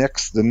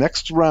the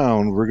next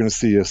round, we're going to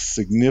see a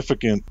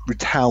significant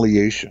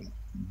retaliation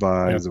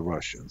by the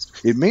Russians.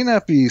 It may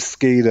not be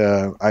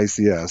SCADA,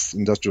 ICS,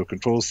 industrial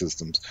control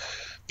systems,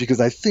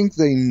 because I think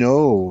they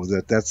know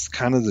that that's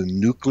kind of the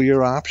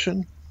nuclear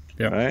option,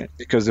 right?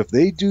 Because if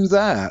they do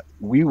that,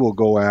 we will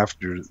go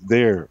after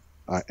their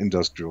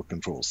industrial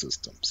control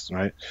systems,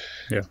 right?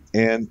 Yeah.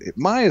 And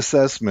my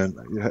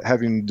assessment,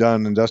 having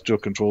done industrial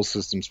control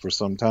systems for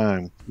some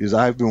time, is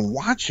I've been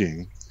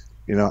watching.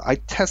 I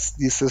test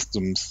these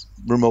systems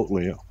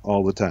remotely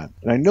all the time,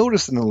 and I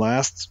noticed in the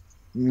last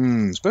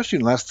especially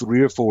in the last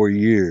 3 or 4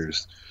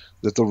 years,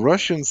 that the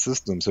Russian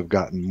systems have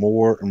gotten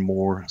more and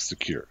more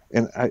secure.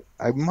 And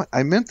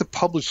I meant to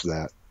publish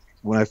that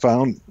when I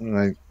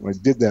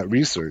did that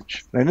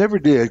research. And I never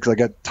did because I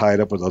got tied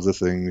up with other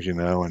things,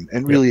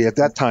 and really at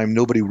that time,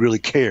 nobody really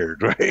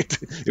cared, right?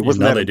 It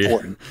wasn't that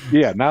important.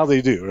 Yeah, now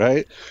they do,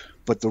 right?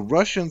 But the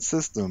Russian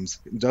systems,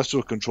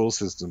 industrial control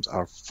systems,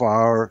 are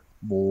far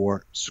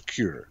more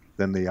secure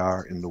than they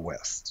are in the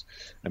West.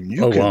 I mean,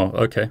 wow,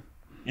 okay.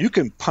 You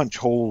can punch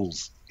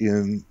holes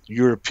in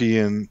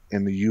European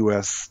and the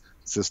U.S.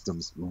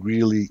 systems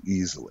really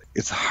easily.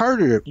 It's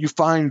harder. You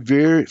find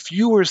very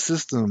fewer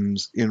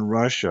systems in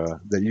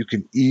Russia that you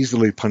can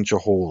easily punch a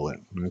hole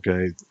in,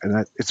 okay?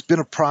 And it's been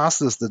a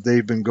process that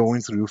they've been going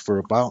through for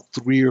about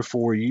 3 or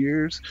 4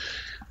 years,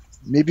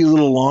 maybe a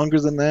little longer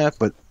than that.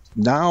 But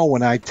now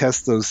when I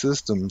test those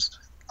systems,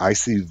 I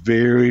see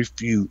very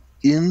few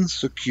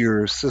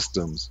insecure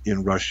systems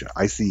in Russia.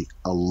 I see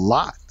a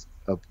lot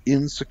of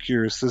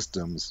insecure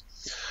systems.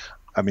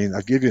 I mean,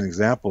 I'll give you an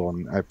example,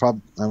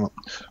 and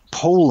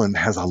Poland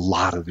has a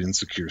lot of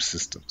insecure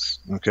systems,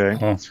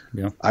 okay?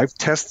 I've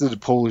tested the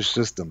Polish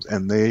systems,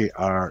 and there's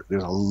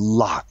a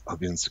lot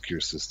of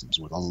insecure systems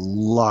with a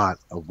lot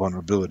of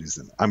vulnerabilities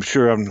in them. I'm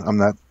sure I'm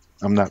not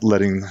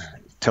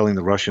telling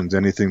the Russians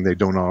anything they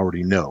don't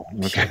already know,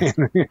 okay?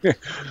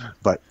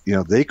 But,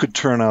 they could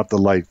turn out the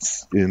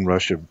lights in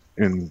Russia,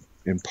 in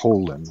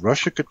Poland.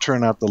 Russia could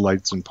turn out the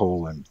lights in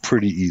Poland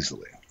pretty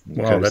easily.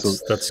 Wow,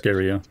 that's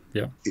scary,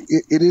 yeah.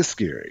 It is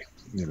scary,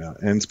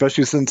 and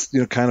especially since,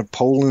 kind of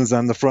Poland's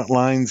on the front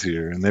lines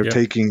here, and they're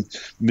taking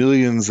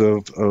millions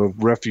of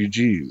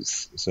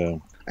refugees.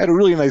 So I had a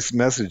really nice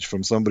message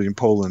from somebody in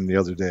Poland the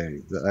other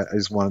day that I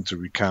just wanted to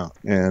recount.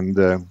 And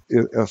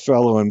a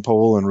fellow in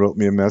Poland wrote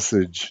me a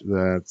message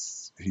that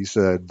he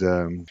said,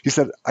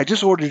 I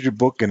just ordered your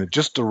book and it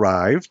just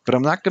arrived, but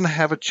I'm not going to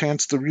have a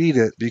chance to read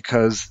it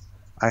because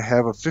I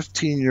have a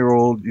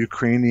 15-year-old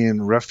Ukrainian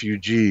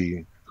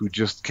refugee who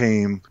just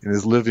came and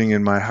is living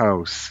in my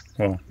house.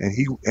 Oh.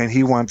 And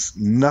he wants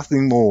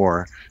nothing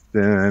more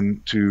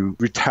than to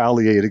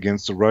retaliate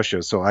against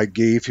Russia. So I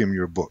gave him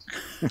your book.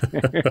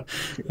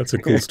 That's a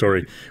cool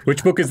story.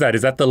 Which book is that?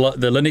 Is that the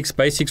Linux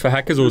Basics for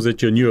Hackers, or is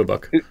it your newer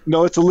book?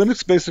 No, it's a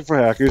Linux Basics for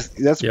Hackers.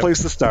 That's a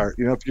place to start.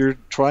 If you're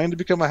trying to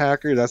become a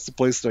hacker, that's the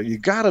place to start. You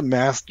got to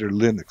master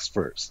Linux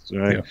first,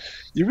 right? Yeah.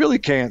 You really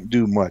can't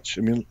do much.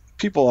 I mean,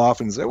 people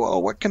often say, well,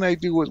 what can I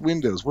do with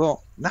Windows?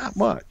 Well, not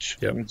much.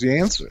 Yep. That's the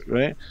answer,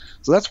 right?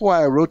 So that's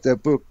why I wrote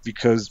that book,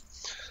 because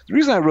the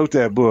reason I wrote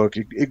that book,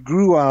 it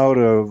grew out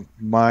of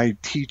my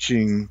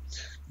teaching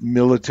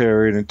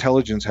military and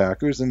intelligence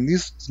hackers. And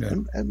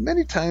and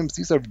many times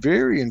these are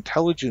very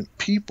intelligent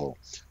people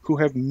who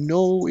have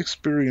no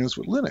experience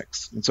with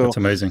Linux. And so that's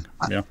amazing.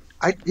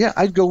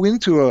 I'd go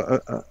into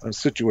a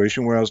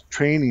situation where I was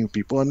training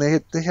people, and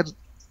they had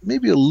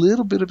maybe a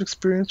little bit of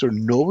experience or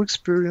no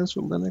experience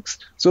with Linux.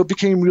 So it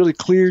became really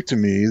clear to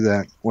me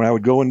that when I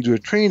would go and do a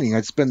training,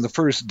 I'd spend the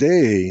first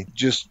day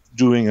just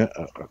doing a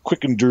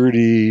quick and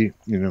dirty,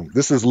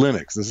 this is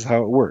Linux, this is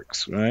how it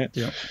works, right?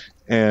 Yeah.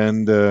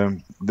 And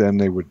then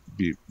they would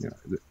be, it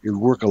would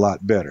work a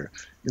lot better.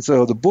 And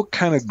so the book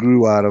kind of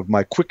grew out of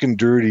my quick and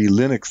dirty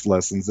Linux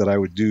lessons that I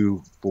would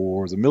do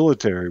for the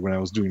military when I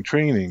was doing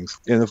trainings.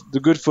 And the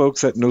good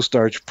folks at No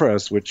Starch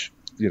Press, which,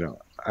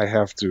 I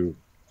have to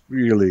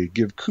really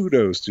give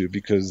kudos to,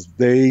 because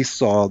they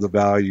saw the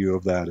value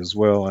of that as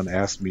well and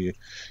asked me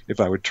if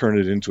I would turn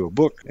it into a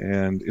book.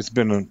 And it's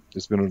been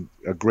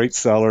a great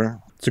seller.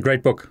 It's a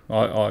great book.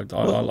 I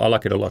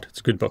like it a lot. It's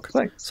a good book.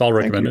 Thanks. So I'll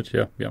recommend it.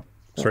 Yeah.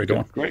 Sorry, go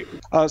on. Great.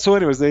 So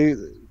anyways,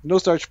 No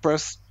Starch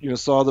Press,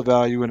 saw the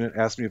value in it,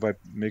 asked me if I'd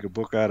make a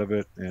book out of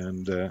it,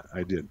 and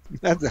I did.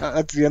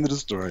 That's the end of the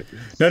story.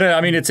 No.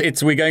 I mean,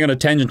 we're going on a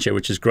tangent here,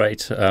 which is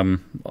great.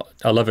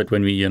 I love it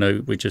when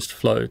we just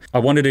flow. I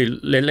wanted to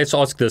let's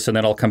ask this, and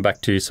then I'll come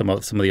back to some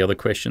of the other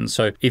questions.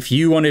 So, if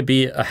you want to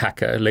be a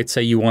hacker, let's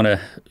say you want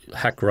to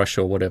hack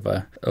Russia or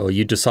whatever, or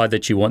you decide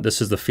that this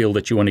is the field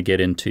that you want to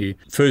get into.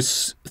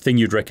 First thing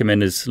you'd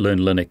recommend is learn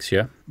Linux,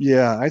 yeah?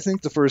 Yeah, I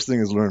think the first thing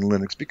is learn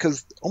Linux,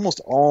 because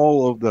almost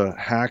all of the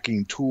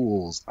hacking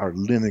tools are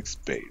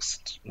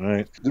Linux-based,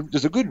 right?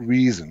 There's a good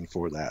reason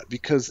for that,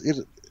 because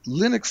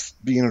Linux,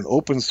 being an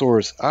open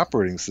source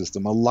operating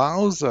system,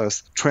 allows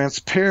us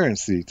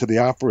transparency to the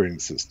operating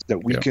system,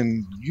 that we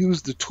can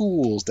use the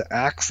tools to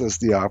access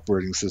the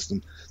operating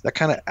system, that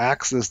kind of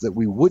access that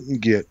we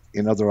wouldn't get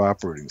in other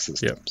operating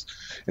systems.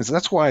 And so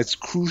that's why it's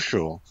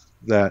crucial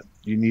that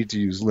you need to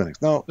use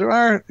Linux. Now, there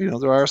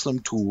are some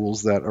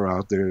tools that are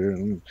out there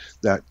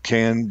that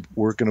can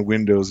work in a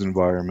Windows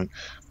environment,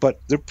 but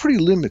they're pretty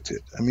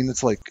limited. I mean,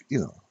 it's like,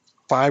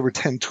 5 or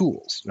 10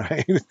 tools,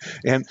 right?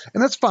 And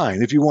that's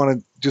fine if you want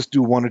to just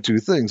do one or two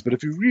things. But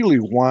if you really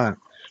want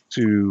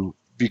to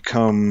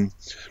become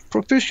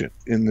proficient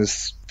in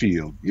this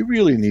field, you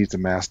really need to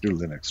master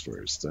Linux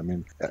first. I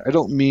mean, I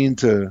don't mean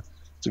to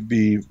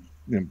be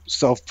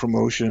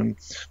self-promotion,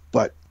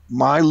 but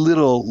my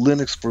little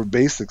Linux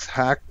Basics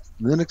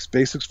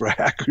for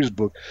Hackers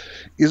book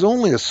is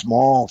only a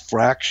small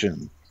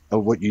fraction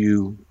of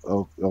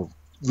of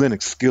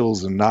Linux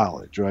skills and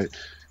knowledge, right?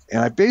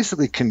 And I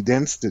basically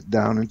condensed it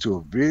down into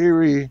a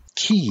very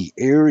key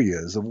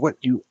areas of what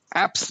you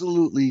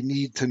absolutely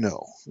need to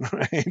know,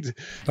 right?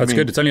 That's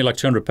good. It's only like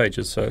 200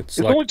 pages, so it's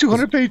like only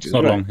 200 pages. It's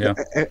not long, yeah.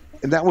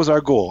 And that was our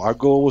goal. Our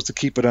goal was to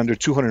keep it under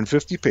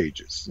 250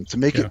 pages and to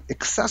make it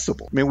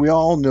accessible. I mean, we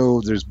all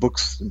know there's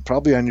books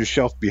probably on your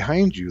shelf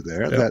behind you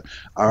there that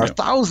are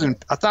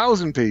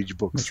 1,000-page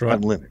books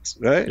on Linux,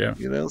 right?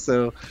 Yeah.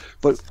 So,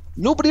 but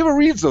nobody ever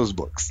reads those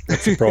books.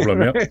 That's the problem,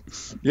 right?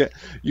 Yeah.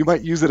 You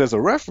might use it as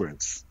a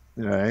reference,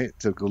 right,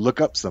 to go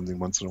look up something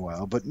once in a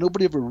while, but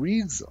nobody ever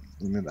reads them.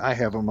 I mean, I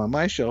have them on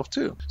my shelf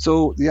too.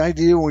 So the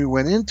idea when we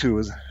went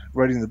into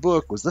writing the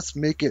book was, let's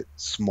make it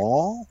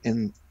small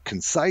and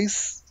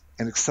concise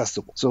and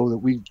accessible, so that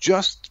we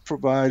just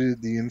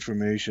provided the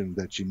information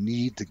that you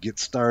need to get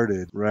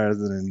started, rather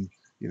than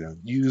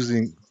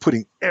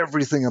putting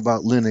everything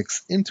about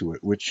Linux into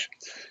it, which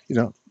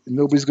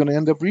nobody's going to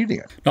end up reading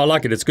it. No, I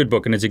like it. It's a good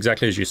book, and it's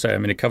exactly as you say. I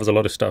mean, it covers a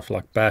lot of stuff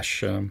like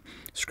Bash,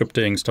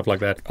 scripting, stuff like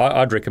that.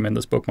 I'd recommend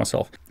this book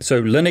myself.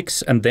 So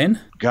Linux, and then?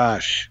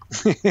 Gosh.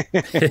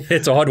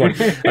 It's a hard one.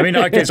 I mean,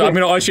 okay, so let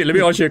me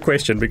ask you a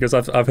question, because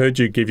I've heard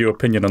you give your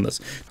opinion on this.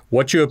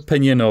 What's your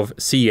opinion of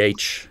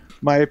CH?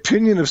 My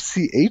opinion of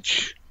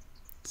CH?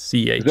 CH.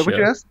 Is that what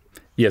you asked?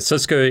 Yeah,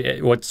 Cisco.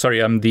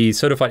 I'm the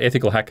Certified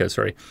Ethical Hacker,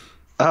 sorry.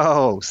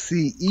 Oh,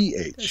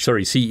 CEH.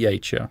 Sorry,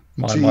 CEH, yeah.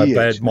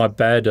 My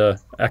bad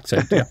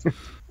accent, yeah.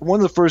 One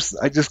of the first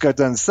I just got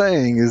done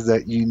saying is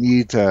that you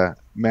need to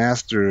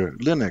master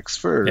Linux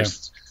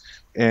first.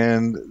 Yeah.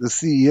 And the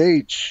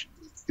CEH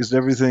is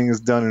everything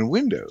is done in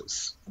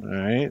Windows,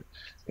 right?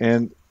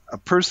 And a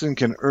person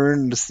can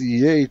earn the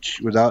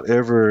CEH without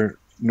ever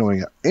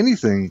knowing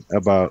anything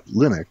about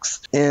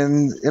Linux.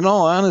 And in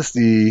all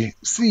honesty,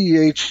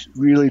 CEH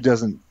really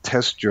doesn't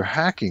test your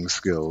hacking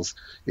skills.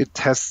 It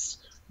tests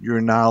your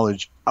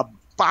knowledge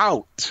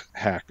about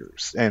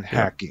hackers and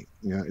hacking.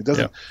 It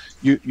doesn't.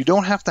 You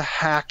don't have to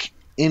hack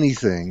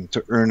anything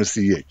to earn a CH.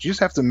 You just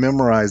have to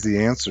memorize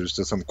the answers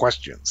to some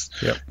questions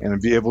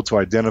and be able to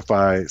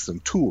identify some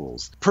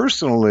tools.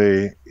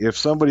 Personally, if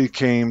somebody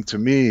came to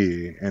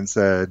me and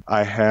said,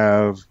 I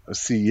have a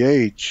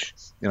CH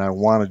and I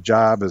want a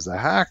job as a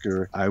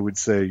hacker, I would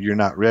say, you're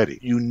not ready.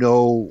 You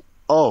know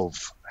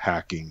of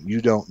hacking.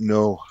 You don't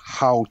know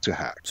how to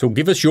hack. So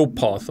give us your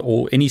path,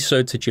 or any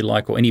certs that you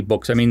like, or any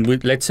books. I mean,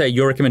 let's say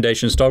your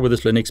recommendation, start with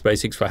this Linux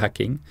Basics for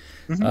hacking,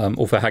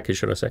 or for hackers,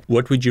 should I say.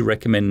 What would you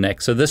recommend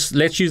next? So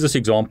let's use this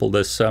example.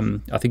 This,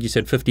 I think you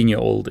said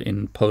 15-year-old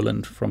in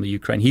Poland from the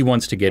Ukraine. He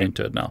wants to get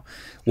into it now.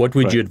 What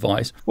would you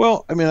advise?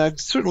 Well, I mean, I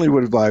certainly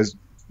would advise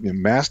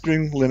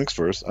mastering Linux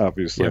first,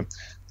 obviously.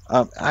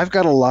 Yeah. I've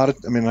got a lot of,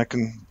 I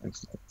can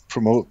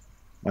promote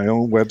my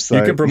own website.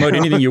 You can promote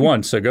anything you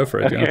want, so go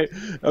for it.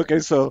 Okay,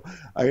 so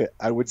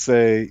I would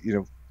say,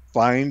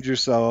 find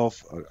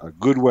yourself a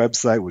good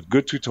website with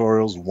good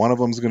tutorials. One of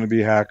them is going to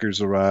be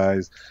Hackers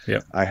Arise.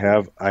 Yeah. I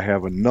have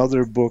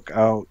another book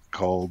out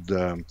called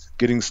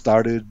Getting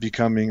Started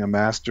Becoming a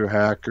Master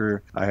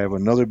Hacker. I have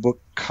another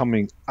book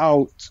coming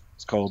out.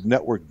 It's called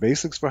Network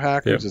Basics for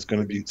Hackers. Yep. It's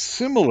going to be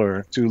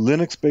similar to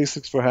Linux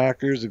Basics for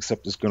Hackers,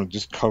 except it's going to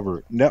just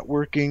cover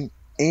networking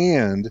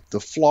and the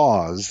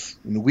flaws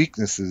and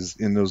weaknesses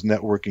in those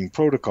networking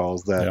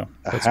protocols that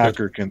a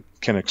hacker can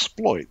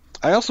exploit.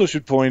 I also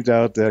should point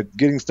out that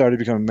Getting Started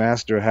Becoming a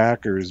Master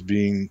Hacker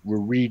we're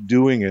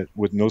redoing it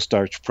with No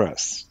Starch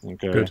Press.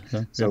 Okay, Good.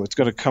 So it's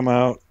going to come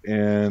out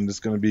and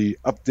it's going to be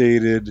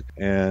updated,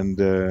 and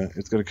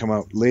it's going to come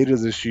out later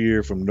this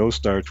year from No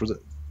Starch with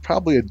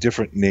probably a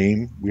different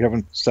name. We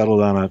haven't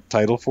settled on a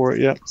title for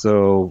it yet,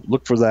 so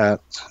look for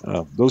that.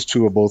 Those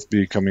two will both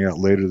be coming out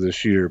later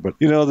this year. But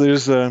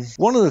there's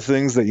one of the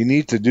things that you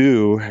need to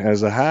do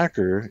as a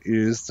hacker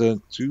is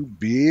to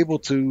be able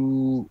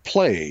to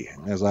play,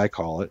 as I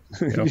call it.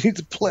 Yep. You need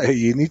to play.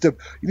 You need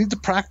to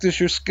practice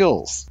your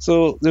skills.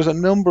 So there's a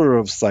number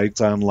of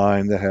sites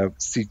online that have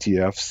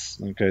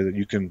CTFs, okay, that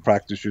you can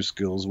practice your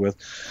skills with.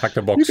 Hack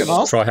the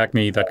Box, Try Hack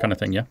Me, that kind of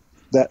thing. Yeah.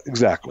 That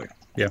exactly.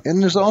 Yeah.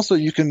 And there's also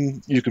you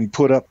can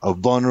put up a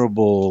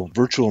vulnerable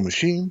virtual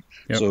machine.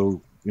 Yep.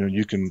 So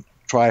you can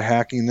try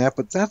hacking that,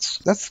 but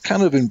that's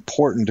kind of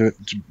important to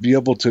be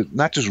able to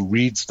not just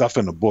read stuff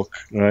in a book,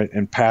 right,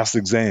 and pass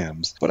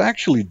exams, but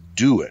actually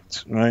do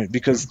it, right?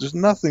 Because there's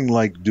nothing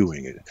like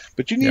doing it.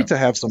 But you need to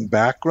have some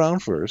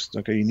background first.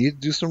 Okay, you need to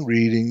do some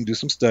reading, do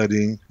some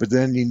studying, but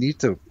then you need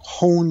to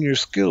hone your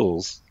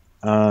skills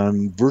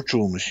on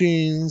virtual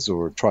machines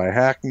or Try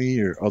Hack Me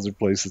or other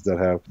places that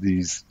have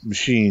these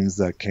machines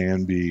that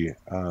can be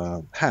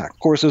hacked. Of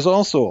course, there's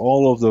also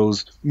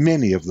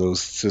many of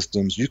those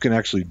systems you can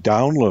actually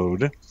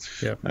download,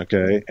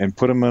 okay, and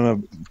put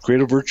them create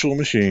a virtual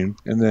machine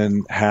and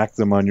then hack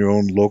them on your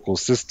own local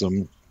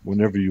system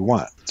whenever you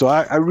want. So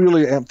I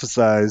really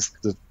emphasize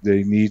that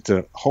they need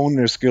to hone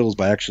their skills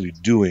by actually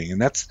doing.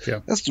 And that's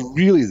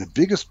really the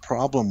biggest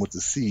problem with the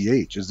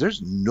CEH is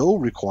there's no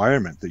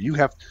requirement that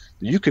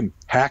you can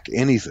hack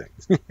anything.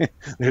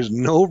 There's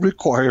no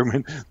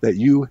requirement that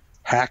you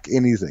hack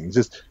anything.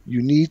 Just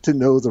you need to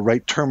know the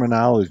right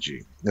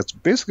terminology. That's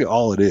basically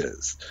all it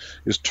is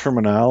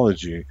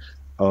terminology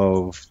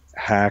of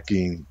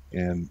hacking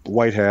and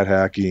white hat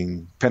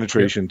hacking,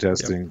 penetration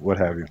testing, what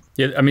have you.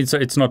 Yeah, I mean, so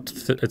it's not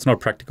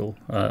practical.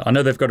 I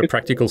know they've got a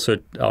practical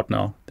cert out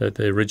now.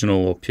 The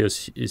original or pure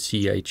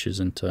CH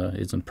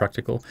isn't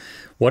practical.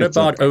 What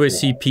about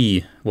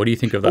OSCP? What do you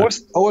think of that?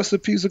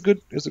 OSCP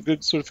is a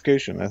good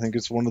certification. I think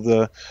it's one of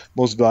the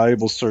most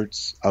valuable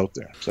certs out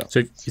there.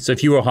 So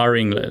if you were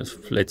hiring,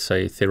 let's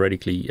say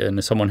theoretically,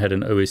 and someone had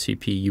an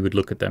OSCP, you would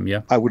look at them,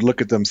 yeah? I would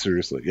look at them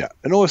seriously, yeah.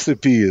 An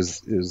OSCP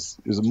is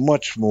a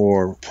much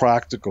more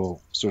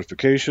practical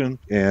certification,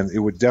 and it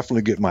would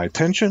definitely get my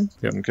attention.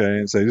 Okay,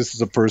 and say this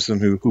is a person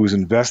who's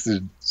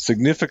invested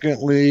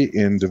significantly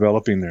in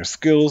developing their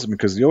skills,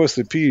 because the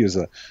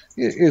OSCP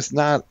it's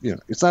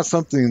not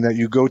something that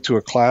you go to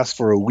a class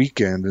for a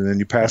weekend and then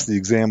you pass the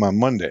exam on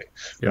Monday,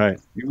 right?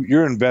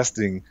 You're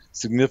investing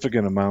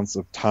significant amounts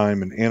of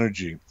time and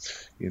energy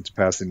into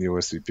passing the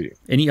OSCP.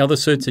 Any other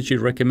certs that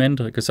you'd recommend?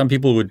 Because some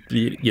people would,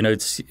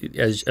 it's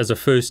as a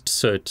first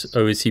cert,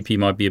 OSCP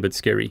might be a bit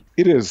scary.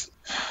 It is.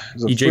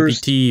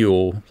 eJPT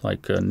or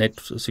like Net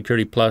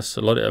Security Plus,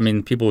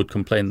 people would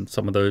complain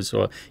some of those.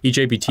 Or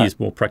eJPT is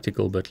more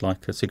practical, but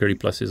like Security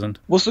Plus isn't.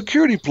 Well,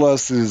 Security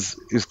Plus is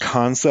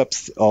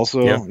concepts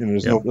also.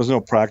 There's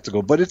no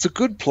practical, but it's a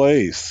good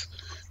place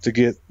to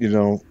get,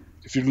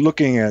 if you're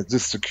looking at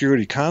just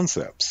security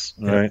concepts,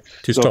 right?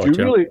 To start, if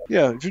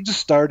you're just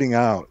starting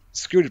out,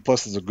 Security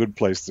Plus is a good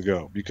place to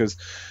go, because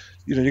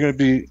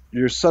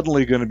you're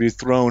suddenly going to be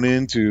thrown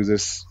into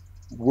this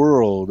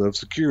world of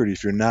security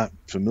if you're not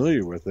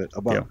familiar with it,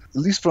 about at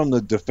least from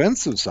the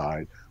defensive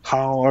side,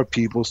 how are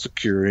people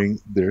securing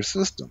their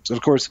systems? And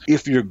of course,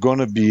 if you're going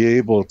to be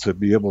able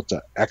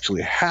to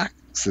actually hack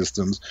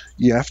systems,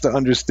 you have to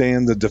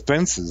understand the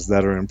defenses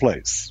that are in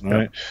place,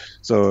 right?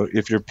 So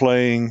if you're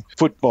playing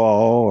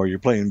football or you're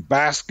playing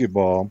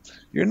basketball,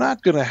 you're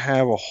not going to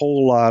have a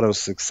whole lot of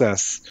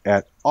success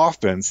at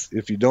offense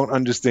if you don't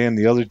understand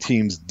the other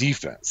team's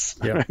defense,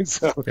 right?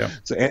 So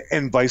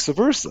and vice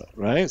versa,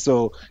 right?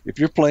 So if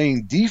you're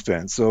playing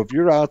defense, so if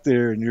you're out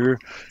there and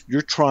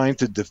you're trying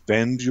to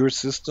defend your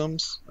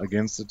systems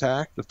against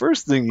attack, the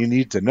first thing you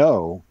need to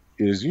know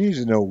is you need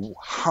to know,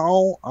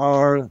 how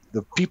are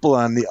the people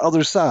on the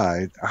other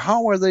side,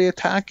 how are they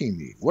attacking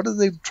me? What are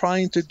they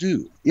trying to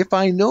do? If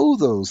I know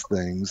those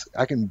things,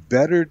 I can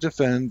better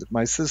defend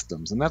my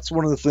systems. And that's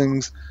one of the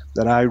things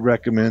that I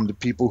recommend to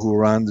people who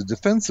are on the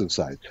defensive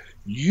side.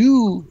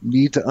 You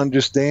need to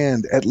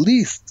understand at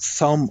least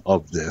some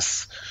of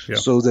this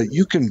so that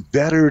you can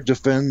better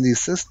defend these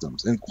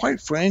systems. And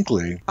quite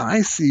frankly,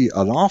 I see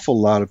an awful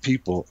lot of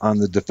people on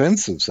the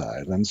defensive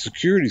side, on the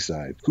security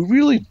side, who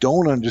really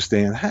don't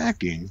understand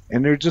hacking,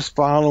 and they're just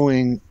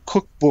following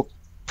cookbook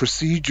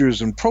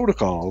procedures and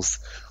protocols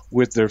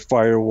with their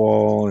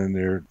firewall and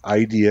their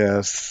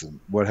IDS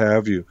and what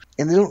have you.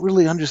 And they don't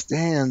really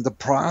understand the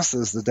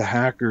process that the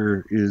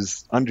hacker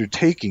is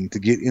undertaking to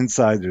get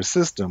inside their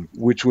system,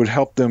 which would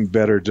help them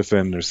better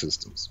defend their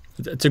systems.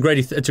 It's a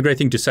great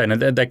thing to say,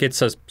 and that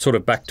gets us sort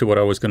of back to what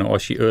I was going to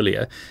ask you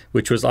earlier,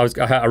 which was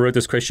I wrote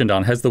this question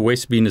down: has the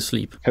West been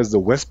asleep? Has the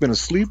West been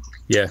asleep?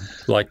 Yeah,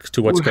 like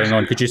to what's going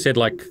on? Because you said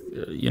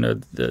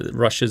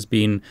Russia's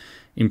been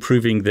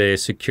improving their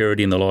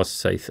security in the last,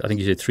 say, I think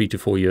you said 3 to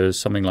 4 years,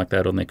 something like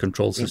that, on their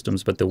control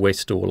systems, but the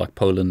West, or like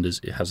Poland,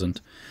 it hasn't.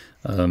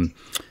 So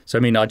I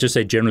mean, I just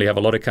say generally have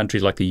a lot of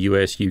countries like the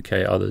US,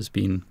 UK, others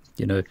been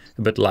a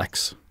bit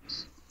lax.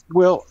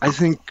 Well, I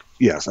think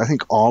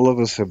all of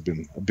us have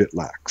been a bit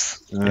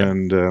lax,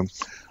 and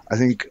I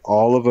think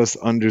all of us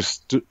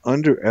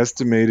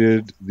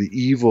underestimated the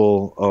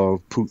evil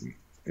of Putin.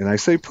 And I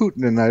say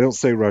Putin, and I don't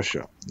say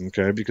Russia,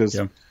 okay? Because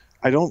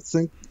I don't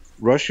think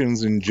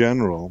Russians in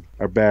general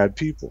are bad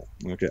people,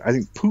 okay? I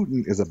think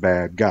Putin is a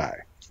bad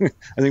guy.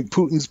 I think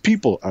Putin's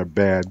people are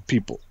bad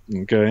people,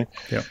 okay?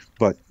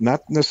 But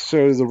not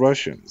necessarily the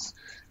Russians.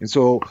 And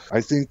so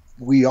I think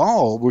we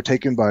all were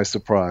taken by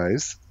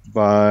surprise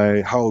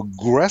by how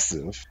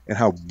aggressive and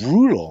how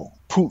brutal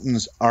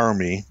Putin's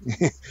army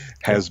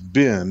has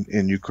been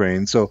in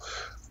Ukraine. So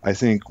I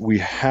think we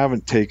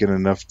haven't taken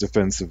enough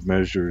defensive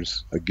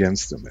measures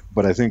against them.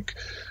 But I think,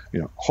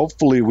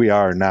 hopefully we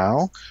are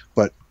now.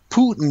 But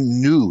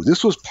Putin knew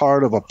this was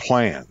part of a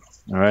plan,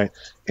 all right?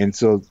 And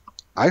so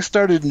I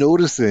started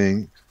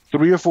noticing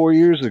 3 or 4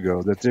 years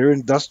ago that their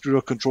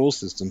industrial control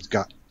systems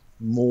got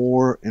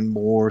more and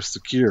more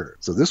secure.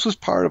 So this was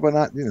part of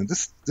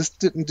this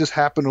didn't just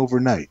happen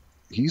overnight.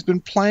 He's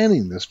been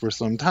planning this for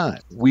some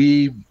time.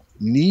 We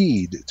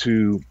need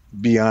to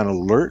be on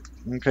alert,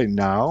 okay,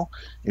 now,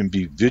 and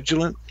be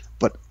vigilant.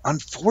 But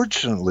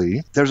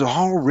unfortunately, there's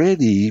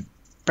already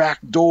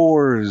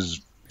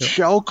backdoors,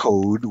 shell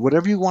code,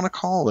 whatever you want to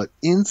call it,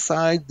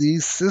 inside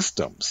these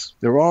systems.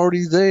 They're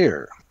already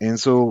there. And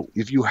so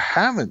if you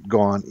haven't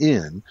gone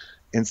in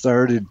and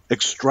started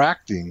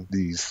extracting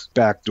these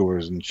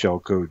backdoors and shell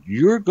code,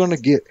 you're going to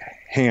get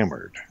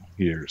hammered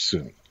here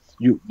soon.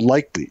 You're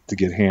likely to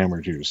get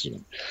hammered here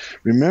soon.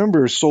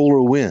 Remember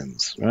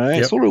SolarWinds,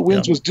 right?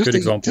 SolarWinds was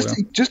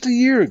just a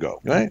year ago,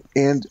 right?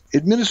 And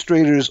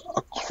administrators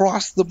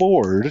across the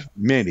board,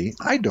 many,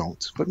 I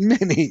don't, but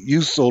many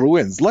use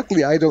SolarWinds.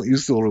 Luckily, I don't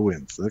use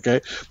SolarWinds,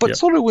 okay? But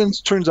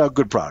SolarWinds turns out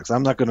good products.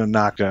 I'm not going to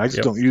knock it. I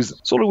just don't use them.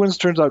 SolarWinds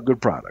turns out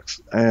good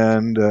products.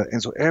 And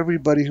so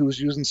everybody who's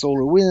using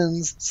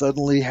SolarWinds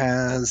suddenly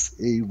has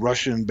a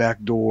Russian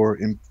backdoor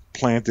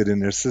implanted in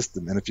their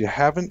system. And if you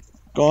haven't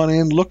gone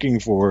in looking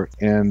for it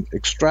and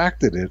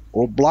extracted it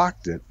or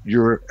blocked it,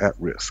 you're at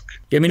risk.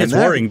 Yeah, I mean, it's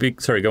worrying.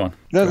 Sorry, go on.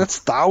 No, that's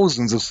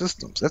thousands of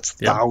systems. That's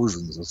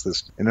thousands of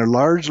systems. And they're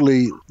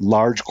largely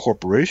large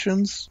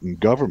corporations and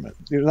government.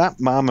 They're not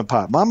mom and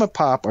pop. Mom and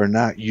pop are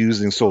not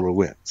using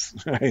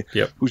SolarWinds, right?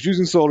 Who's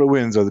using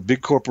SolarWinds are the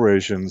big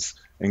corporations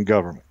and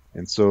government.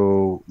 And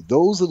so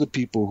those are the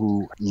people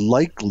who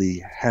likely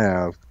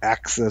have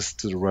access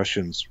to the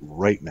Russians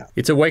right now.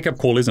 It's a wake-up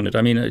call, isn't it?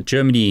 I mean,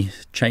 Germany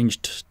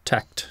changed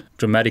tact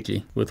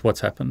dramatically with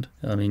what's happened.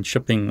 I mean,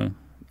 shipping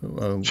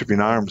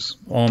arms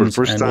for the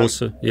first time.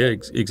 Also,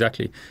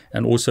 exactly.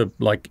 And also,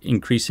 like,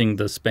 increasing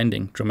the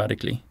spending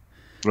dramatically.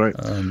 Right.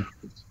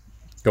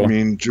 I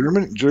mean,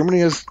 Germany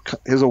has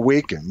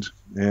awakened.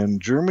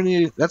 And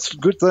Germany, that's a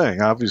good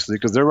thing, obviously,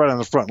 because they're right on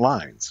the front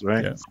lines,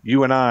 right? Yeah.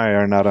 You and I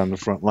are not on the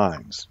front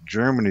lines.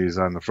 Germany is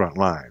on the front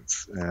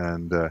lines.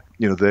 And,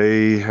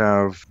 Germany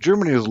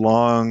has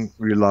long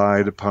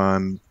relied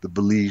upon the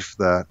belief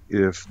that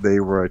if they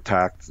were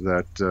attacked,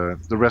 that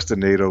the rest of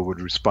NATO would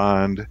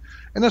respond.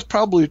 And that's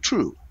probably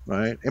true.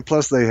 Right. And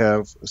plus they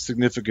have a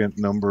significant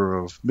number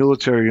of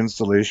military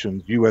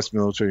installations, U.S.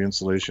 military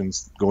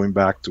installations going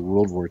back to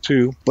World War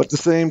II. But at the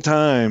same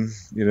time,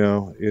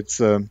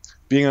 it's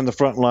being on the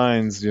front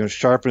lines,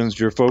 sharpens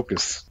your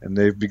focus. And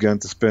they've begun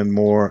to spend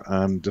more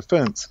on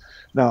defense.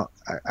 Now,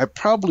 I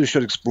probably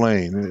should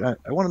explain.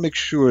 I want to make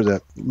sure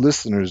that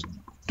listeners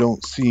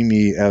don't see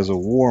me as a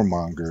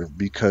warmonger,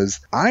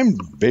 because I'm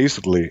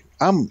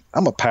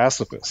a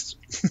pacifist.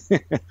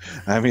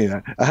 I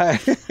mean,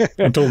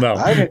 until now,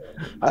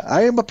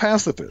 I am a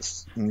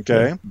pacifist.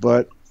 Okay, yeah.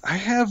 But I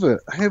have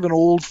an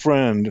old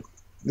friend.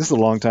 This is a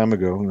long time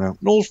ago now.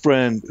 An old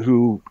friend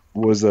who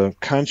was a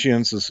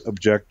conscientious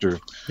objector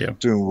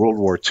during World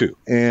War II.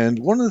 And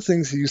one of the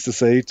things he used to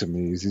say to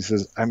me is, he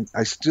says,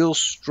 I still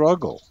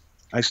struggle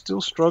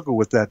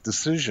with that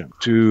decision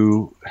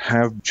to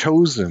have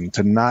chosen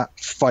to not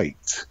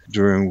fight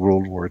during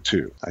World War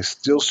II. I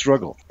still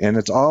struggle. And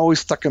it's always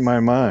stuck in my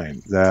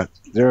mind that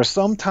there are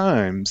some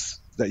times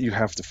that you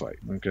have to fight.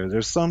 Okay,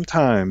 there's some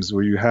times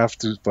where you have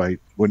to fight.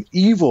 When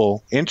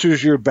evil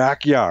enters your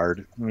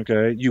backyard,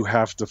 okay, you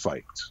have to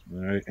fight. All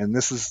right? And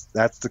that's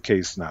the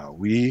case now.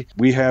 We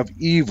have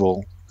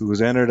evil who has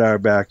entered our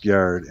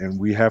backyard, and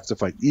we have to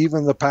fight.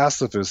 Even the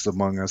pacifists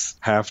among us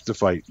have to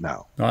fight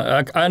now.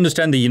 I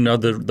understand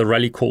the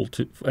rally call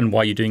to, and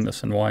why you're doing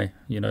this, and why,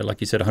 like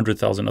you said,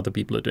 100,000 other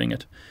people are doing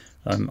it.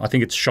 I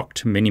think it's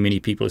shocked many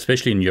people,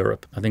 especially in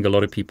Europe. I think a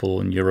lot of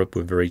people in Europe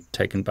were very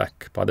taken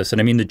back by this.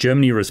 And I mean, the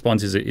Germany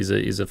response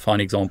is a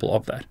fine example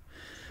of that.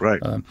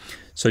 Right.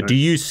 So do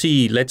you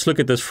see, let's look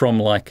at this from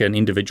like an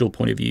individual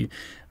point of view.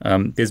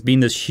 There's been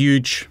this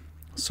huge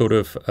sort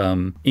of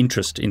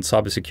interest in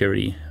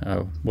cybersecurity,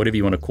 whatever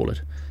you want to call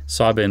it,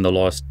 cyber in the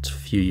last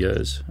few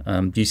years.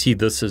 Do you see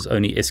this as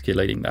only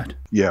escalating that?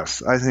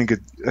 Yes, I think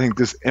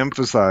this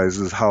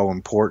emphasizes how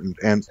important,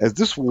 and as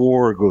this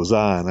war goes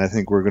on, I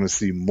think we're going to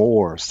see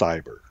more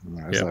cyber.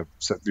 As I've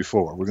said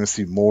before, we're going to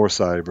see more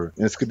cyber,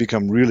 and it's going to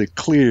become really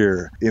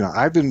clear.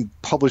 I've been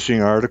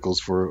publishing articles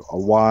for a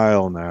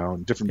while now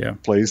in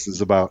different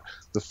places about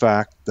the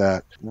fact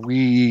that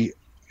we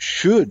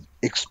should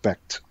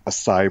expect a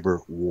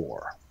cyber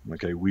war.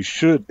 Okay, we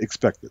should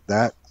expect it.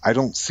 That I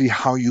don't see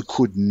how you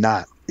could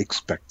not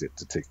expect it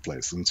to take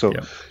place. And so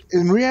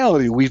in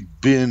reality, we've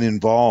been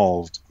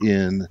involved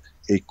in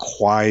a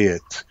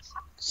quiet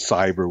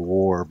cyber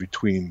war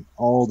between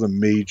all the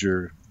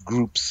major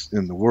groups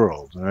in the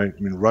world, right?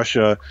 I mean,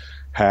 Russia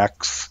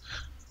hacks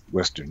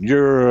Western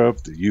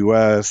Europe, the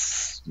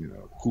US,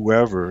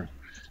 whoever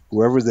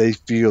they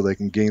feel they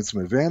can gain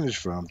some advantage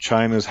from.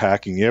 China's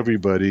hacking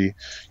everybody.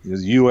 The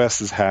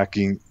US is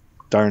hacking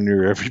darn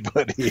near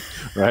everybody,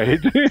 right?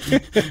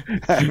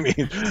 I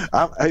mean,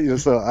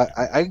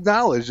 I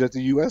acknowledge that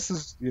the U.S.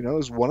 is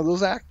one of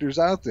those actors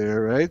out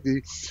there, right?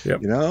 As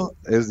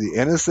the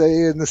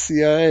NSA and the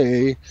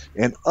CIA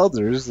and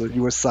others, the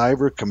U.S.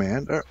 Cyber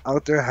Command are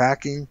out there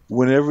hacking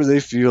whenever they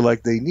feel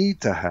like they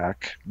need to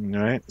hack,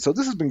 right? So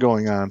this has been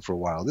going on for a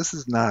while. This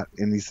is not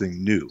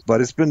anything new,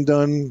 but it's been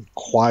done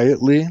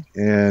quietly,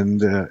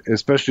 and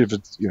especially if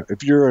it's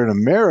if you're an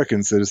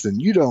American citizen,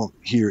 you don't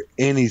hear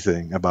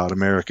anything about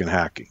American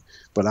hacking.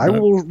 But I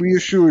will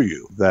reassure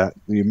you that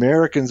the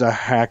Americans are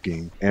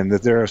hacking, and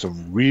that there are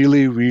some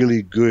really,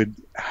 really good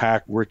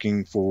hack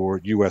working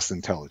for U.S.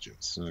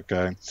 intelligence.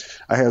 Okay,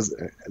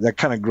 that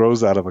kind of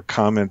grows out of a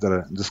comment that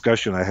a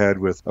discussion I had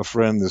with a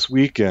friend this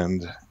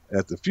weekend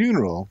at the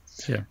funeral.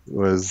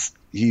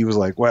 He was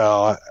like,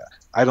 "Well,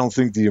 I don't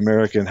think the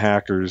American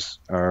hackers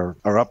are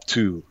up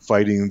to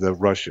fighting the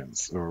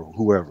Russians or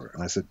whoever."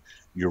 And I said,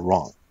 "You're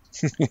wrong."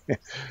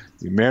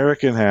 The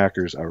American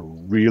hackers are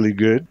really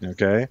good,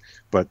 okay,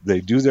 but they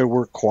do their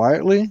work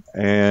quietly,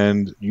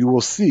 and you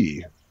will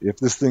see if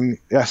this thing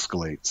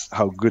escalates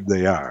how good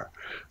they are.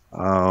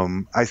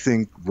 I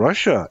think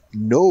Russia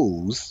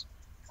knows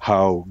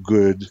how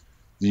good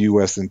the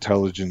U.S.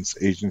 intelligence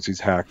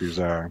agency's hackers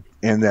are,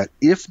 and that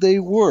if they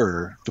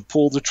were to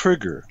pull the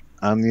trigger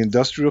on the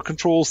industrial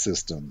control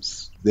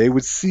systems, they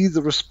would see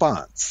the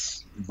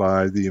response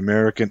by the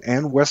American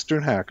and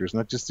Western hackers,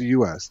 not just the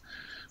U.S.,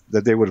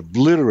 that they would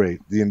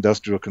obliterate the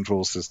industrial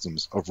control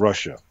systems of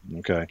Russia,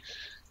 okay?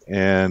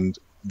 And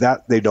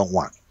that they don't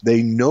want.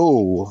 They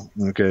know,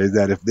 okay,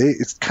 that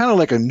it's kind of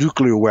like a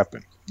nuclear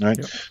weapon, right?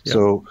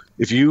 So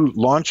if you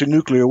launch a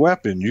nuclear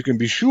weapon, you can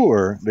be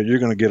sure that you're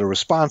going to get a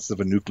response of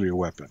a nuclear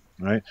weapon,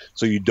 right?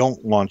 So you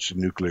don't launch a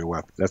nuclear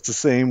weapon. That's the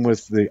same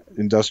with the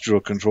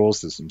industrial control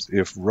systems.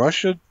 If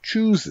Russia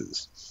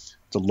chooses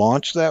to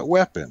launch that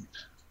weapon,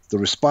 the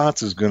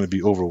response is going to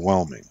be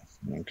overwhelming,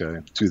 okay,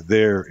 to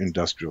their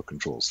industrial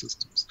control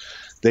systems.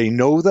 They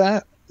know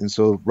that, and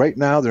so right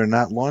now they're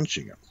not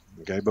launching them,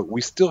 okay, but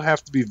we still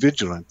have to be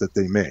vigilant that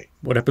they may.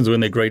 What happens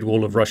when the Great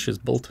Wall of Russia is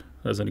built,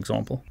 as an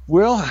example?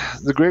 Well,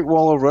 the Great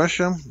Wall of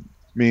Russia,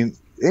 I mean,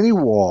 any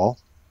wall,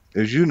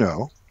 as you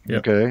know,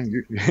 okay,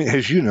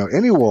 as you know,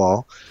 any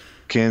wall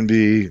can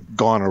be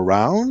gone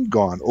around,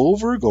 gone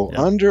over, go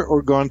under,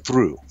 or gone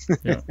through.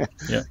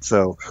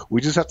 So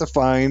we just have to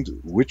find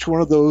which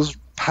one of those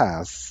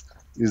paths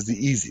is the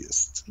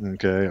easiest,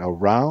 okay,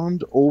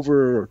 around,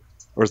 over,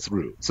 or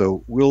through.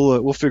 So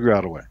we'll figure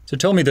out a way. So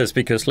tell me this,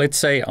 because let's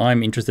say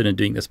I'm interested in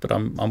doing this, but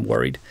I'm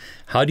worried.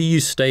 How do you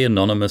stay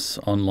anonymous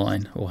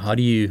online, or how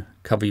do you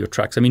cover your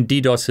tracks? I mean,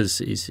 DDoS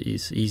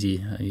is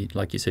easy.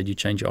 Like you said, you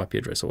change your IP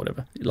address or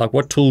whatever. Like,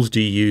 what tools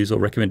do you use, or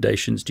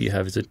recommendations do you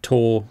have? Is it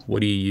Tor? What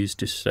do you use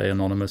to stay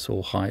anonymous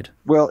or hide?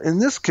 Well, in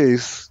this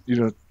case,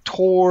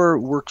 Tor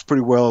works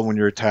pretty well when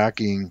you're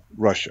attacking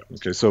Russia.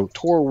 Okay, so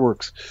Tor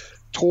works.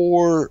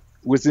 Tor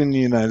within the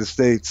United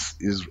States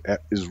is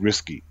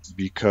risky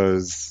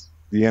because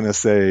the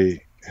NSA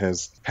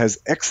has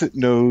exit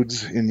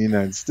nodes in the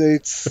United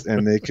States,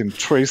 and they can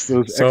trace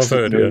those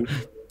exit nodes.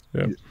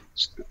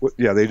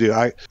 Yeah, they do.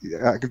 I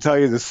can tell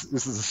you this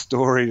is a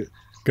story.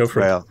 Go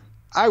for it.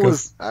 I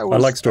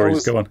like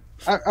stories. Go on.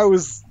 I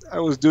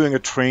was doing a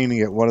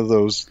training at one of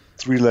those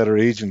 3-letter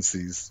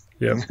agencies.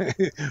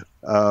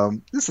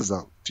 This is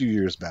a few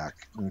years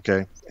back,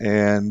 okay,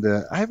 and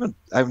I haven't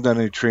done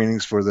any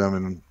trainings for them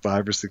in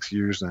 5 or 6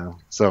 years now.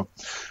 So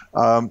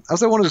I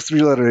was at one of those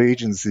 3-letter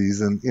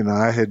agencies, and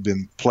I had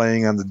been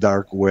playing on the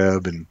dark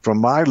web, and from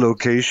my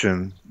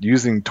location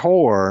using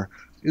Tor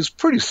is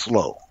pretty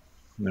slow.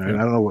 Right? I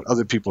don't know what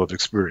other people have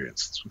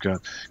experienced.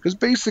 Because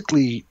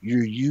basically,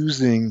 you're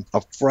using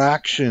a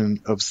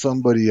fraction of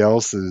somebody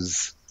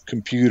else's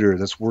computer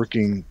that's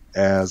working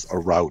as a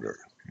router,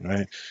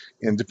 right?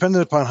 And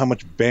depending upon how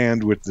much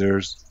bandwidth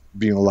there's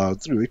being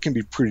allowed through, it can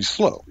be pretty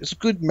slow. It's a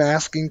good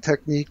masking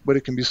technique, but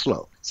it can be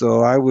slow.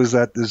 So I was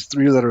at this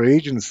 3-letter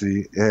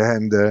agency,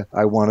 and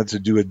I wanted to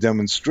do a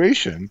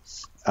demonstration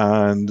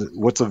on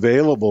what's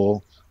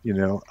available,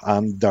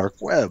 on the dark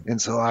web.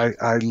 And so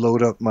I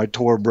load up my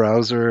Tor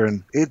browser,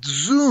 and it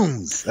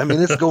zooms. I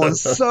mean, it's going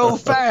so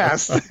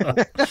fast.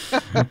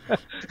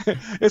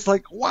 It's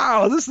like,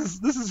 wow, this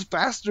is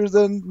faster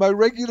than my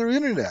regular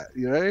internet,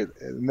 right?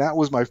 And that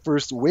was my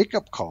first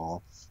wake-up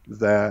call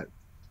that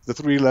the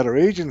 3-letter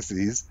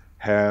agencies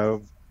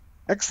have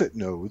exit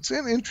nodes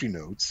and entry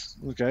nodes,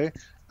 okay,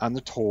 on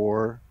the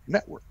Tor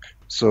network.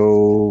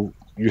 So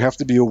you have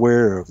to be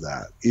aware of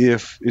that.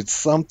 If it's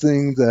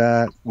something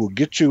that will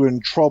get you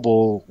in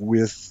trouble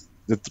with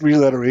the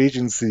 3-letter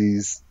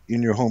agencies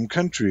in your home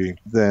country,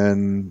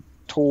 then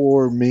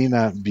Tor may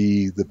not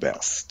be the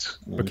best.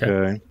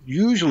 Okay.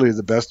 Usually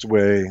the best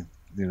way,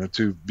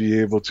 to be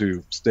able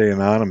to stay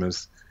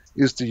anonymous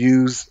is to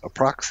use a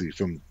proxy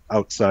from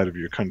outside of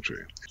your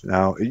country.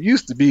 Now, it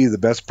used to be the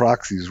best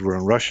proxies were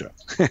in Russia.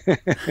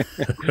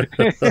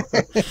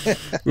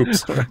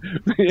 Oops.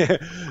 Yeah,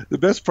 the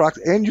best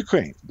proxy, and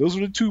Ukraine. Those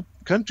were the two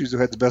countries who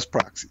had the best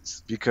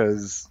proxies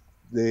because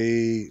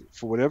they,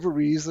 for whatever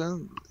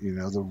reason,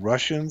 the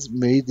Russians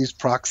made these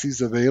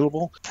proxies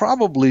available,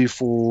 probably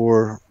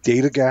for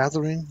data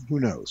gathering. Who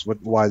knows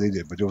why they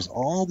did, but there was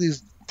all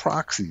these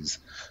proxies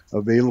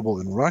available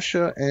in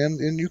Russia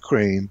and in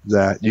Ukraine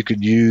that you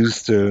could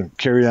use to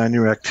carry on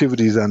your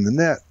activities on the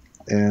net,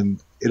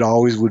 and it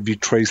always would be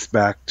traced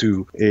back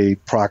to a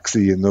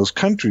proxy in those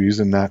countries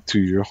and not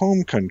to your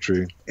home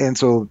country. And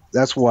so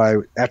that's why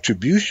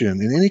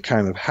attribution in any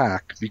kind of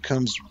hack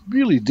becomes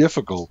really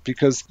difficult,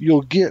 because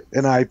you'll get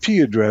an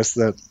IP address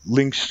that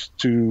links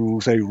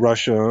to, say,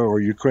 Russia or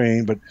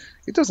Ukraine, but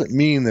it doesn't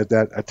mean that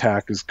that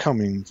attack is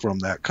coming from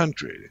that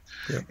country.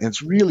 Yeah. And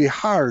it's really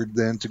hard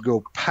then to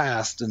go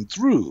past and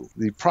through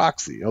the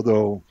proxy,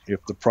 although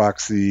if the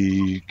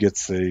proxy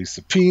gets a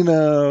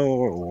subpoena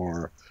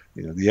or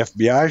the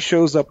FBI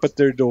shows up at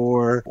their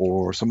door,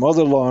 or some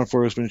other law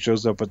enforcement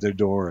shows up at their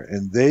door,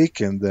 and they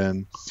can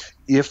then,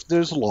 if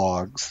there are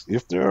logs,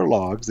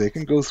 they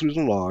can go through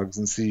the logs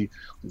and see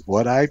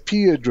what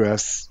IP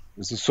address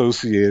is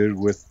associated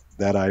with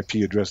that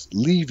IP address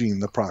leaving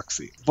the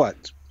proxy.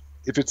 But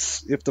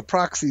if the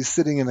proxy is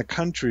sitting in a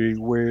country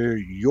where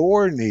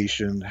your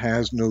nation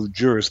has no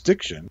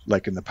jurisdiction,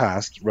 like in the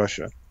past,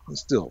 Russia, and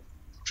still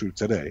true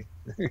today,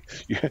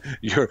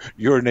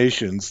 your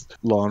nation's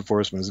law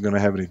enforcement is going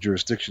to have any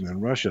jurisdiction in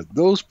Russia.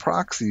 Those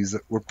proxies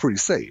were pretty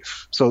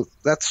safe. So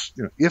that's,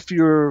 if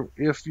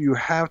you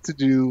have to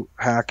do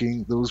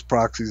hacking, those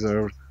proxies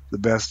are the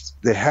best.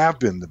 They have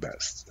been the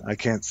best. I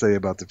can't say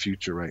about the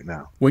future right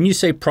now. When you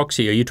say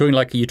proxy, are you talking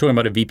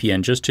about a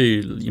VPN? Just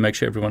to make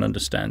sure everyone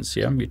understands.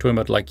 Yeah, you're talking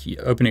about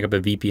opening up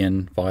a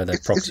VPN via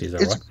that proxy. Is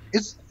that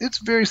right? It's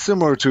very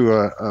similar to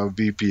a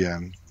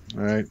VPN.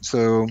 All right.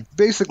 So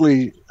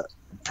basically,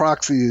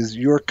 proxy is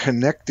you're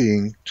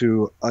connecting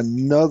to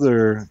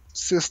another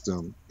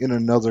system in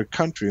another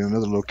country, in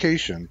another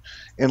location,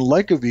 and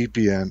like a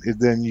VPN, it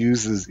then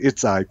uses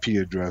its IP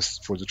address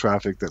for the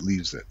traffic that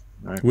leaves it.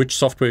 Right? Which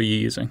software are you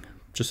using?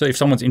 Just so if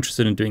someone's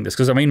interested in doing this,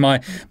 because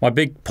my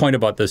big point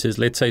about this is,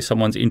 let's say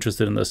someone's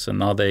interested in this, and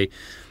now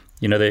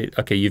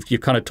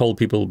you've kind of told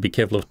people be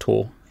careful of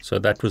Tor, so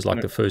that was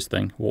the first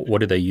thing. What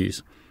do they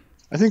use?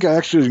 I think I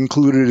actually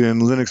included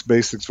in Linux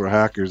Basics for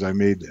Hackers, I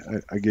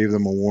gave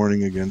them a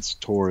warning against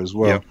Tor as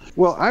well. Yeah.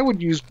 Well, I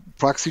would use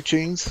proxy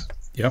chains.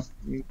 Yeah.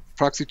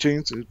 Proxy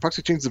chains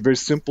is a very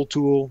simple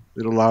tool.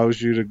 It allows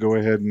you to go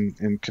ahead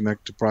and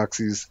connect to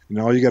proxies.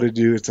 All you got to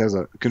do, it has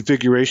a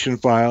configuration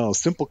file, a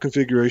simple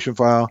configuration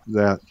file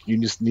that you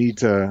just need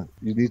to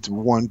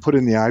one, put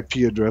in the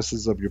IP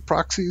addresses of your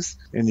proxies,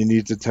 and you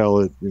need to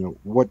tell it,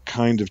 what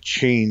kind of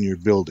chain you're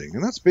building.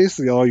 And that's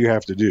basically all you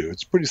have to do.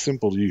 It's pretty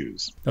simple to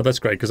use. Oh, that's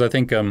great, because I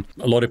think a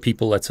lot of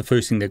people, that's the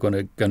first thing they're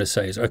going to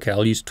say is, okay,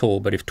 I'll use Tor,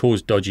 but if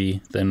Tor's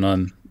dodgy, then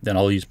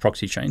I'll use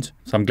proxy chains.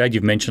 So I'm glad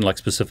you've mentioned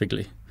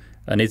specifically.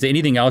 And is there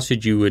anything else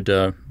that you would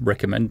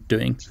recommend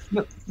doing?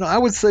 No, I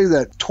would say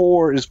that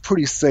Tor is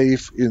pretty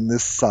safe in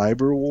this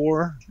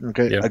Cyberwar,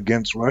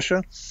 against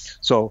Russia.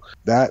 So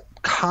that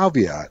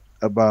caveat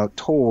about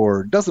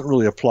Tor doesn't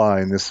really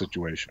apply in this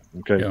situation.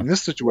 Okay, in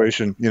this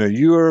situation,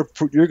 you're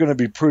going to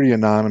be pretty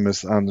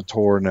anonymous on the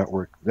Tor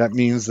network. That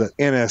means that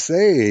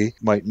NSA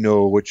might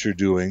know what you're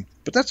doing,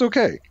 but that's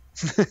okay.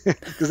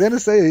 Because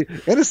NSA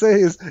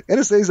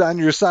is on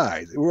your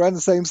side. We're on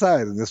the same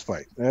side in this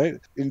fight,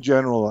 right? In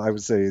general, I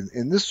would say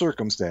in this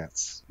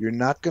circumstance, you're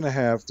not going to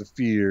have to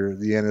fear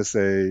the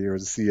NSA or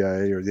the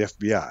CIA or the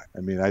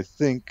FBI. I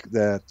think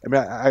that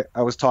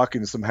I was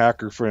talking to some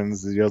hacker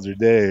friends the other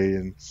day,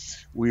 and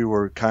we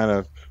were kind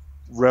of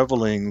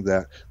reveling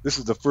that this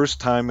is the first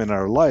time in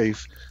our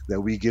life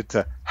that we get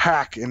to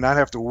hack and not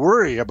have to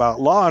worry about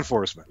law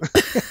enforcement.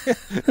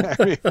 I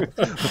mean,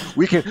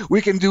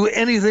 we can do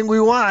anything we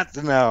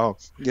want now.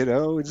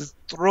 We just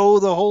throw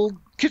the whole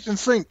kitchen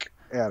sink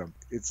at them.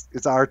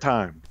 It's our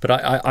time. But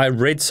I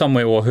read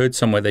somewhere or heard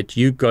somewhere that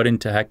you got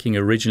into hacking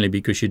originally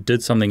because you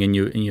did something in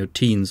your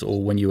teens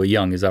or when you were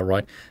young. Is that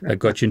right? That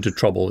got you into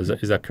trouble. Is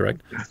that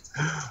correct?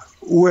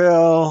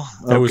 Well,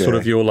 that was sort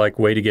of your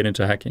way to get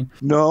into hacking.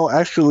 No,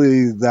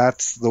 actually,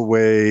 that's the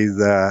way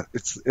that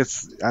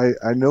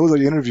I know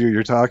the interview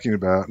you're talking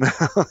about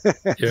now.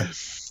 Yeah.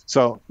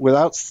 So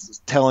without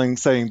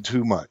saying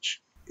too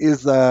much,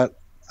 is that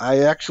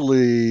I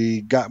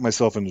actually got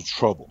myself into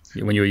trouble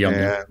when you were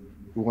younger.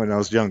 When I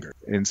was younger.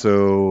 And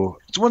so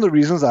it's one of the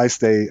reasons I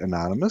stay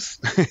anonymous.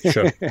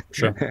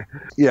 Sure.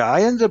 Yeah,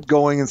 I ended up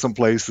going in some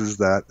places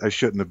that I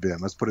shouldn't have been.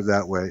 Let's put it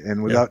that way.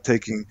 And without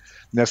taking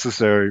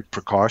necessary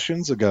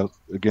precautions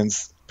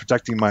against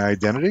protecting my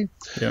identity.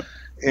 Yeah.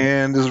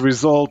 And as a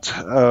result,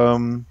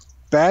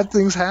 bad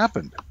things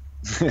happened.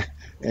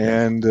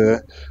 And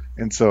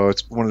so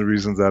it's one of the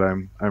reasons that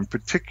I'm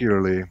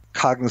particularly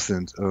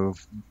cognizant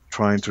of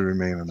trying to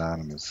remain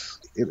anonymous.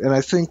 And I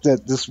think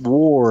that this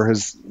war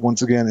has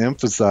once again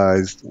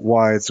emphasized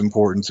why it's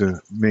important to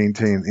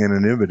maintain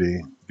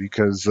anonymity,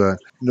 because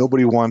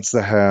nobody wants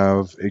to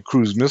have a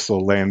cruise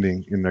missile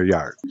landing in their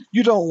yard.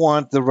 You don't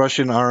want the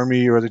Russian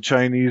army or the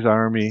Chinese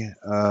army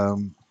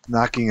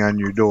knocking on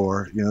your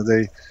door.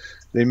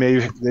 They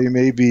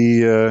may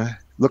be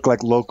look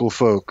like local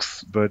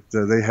folks, but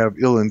they have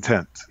ill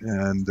intent.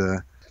 And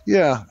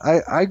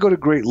I go to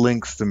great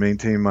lengths to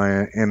maintain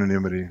my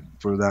anonymity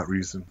for that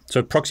reason.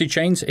 So proxy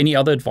chains, any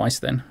other advice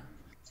then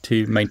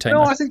to maintain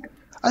that?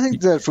 I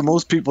think that for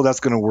most people that's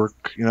going to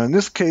work. In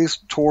this case,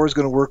 Tor is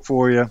going to work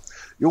for you.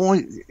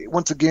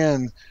 Once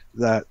again,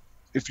 that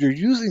if you're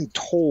using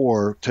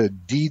Tor to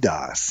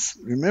DDoS,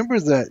 remember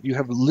that you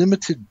have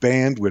limited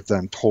bandwidth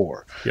on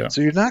Tor. Yeah.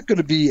 So you're not going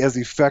to be as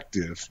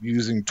effective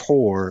using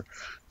Tor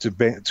to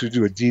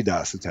do a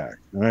DDoS attack.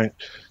 All right.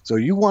 So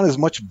you want as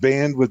much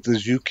bandwidth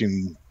as you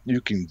can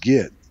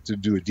get to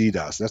do a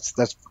DDoS.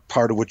 That's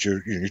part of what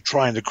you're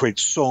trying to create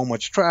so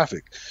much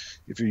traffic.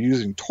 If you're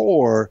using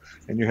Tor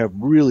and you have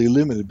really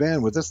limited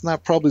bandwidth, that's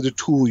not probably the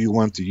tool you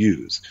want to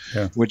use.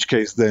 Yeah. In which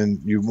case,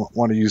 then you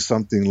want to use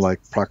something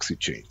like proxy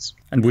chains.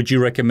 And would you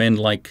recommend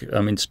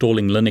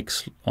installing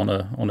Linux on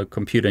a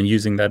computer and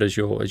using that as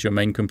your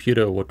main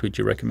computer, or what would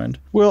you recommend?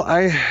 Well,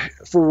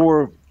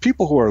 for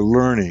people who are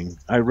learning,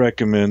 I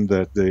recommend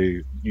that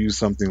they use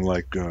something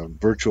like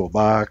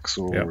VirtualBox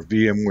or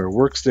VMware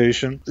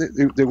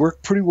Workstation. They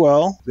work pretty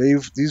well.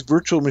 These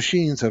virtual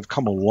machines have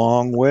come a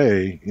long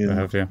way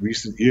in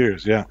recent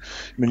years. Yeah,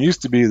 it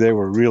used to be they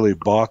were really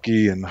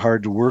balky and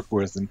hard to work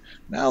with, and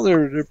now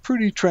they're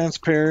pretty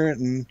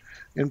transparent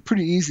and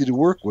pretty easy to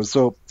work with.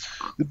 So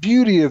the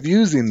beauty of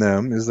using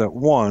them is that,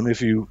 one,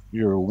 if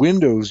you're a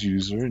Windows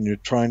user and you're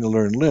trying to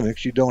learn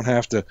Linux, you don't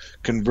have to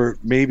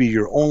convert maybe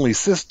your only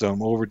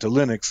system over to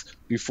Linux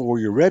before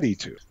you're ready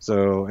to.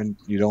 So, and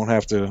you don't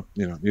have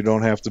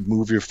to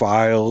move your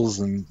files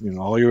and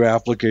all your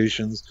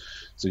applications.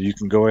 So you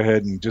can go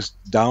ahead and just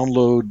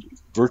download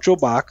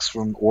VirtualBox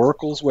from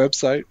Oracle's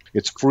website.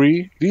 It's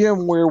free.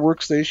 VMware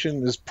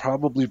Workstation is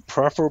probably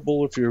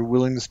preferable if you're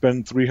willing to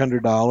spend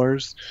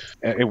 $300.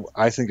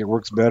 I think it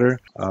works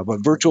better.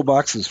 But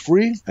VirtualBox is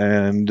free,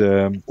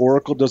 and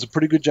Oracle does a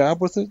pretty good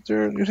job with it.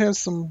 It has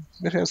some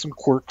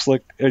quirks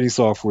like any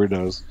software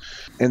does.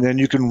 And then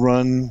you can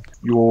run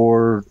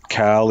your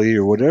Kali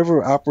or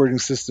whatever operating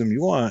system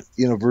you want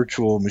in a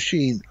virtual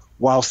machine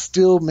while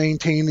still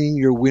maintaining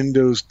your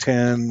Windows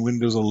 10,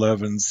 Windows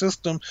 11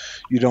 system.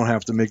 You don't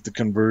have to make the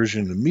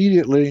conversion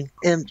immediately.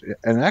 And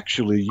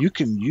actually, you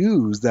can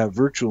use that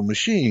virtual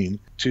machine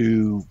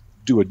to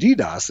do a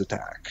DDoS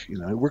attack.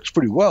 It works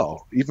pretty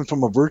well, even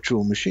from a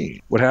virtual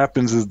machine. What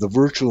happens is the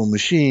virtual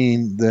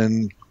machine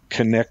then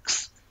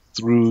connects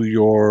through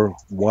your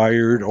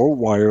wired or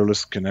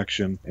wireless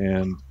connection,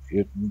 and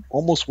it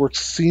almost works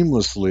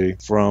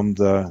seamlessly from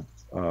the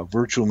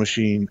virtual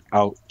machine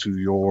out to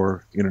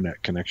your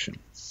internet connection.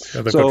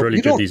 Yeah, they've got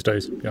really good these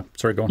days. Yeah,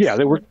 sorry, go on. Yeah,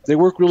 they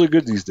work really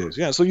good these days.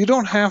 Yeah, so you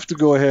don't have to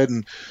go ahead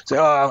and say,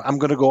 I'm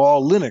going to go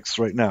all Linux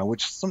right now,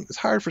 which it's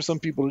hard for some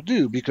people to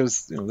do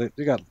because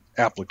they got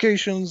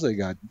applications, they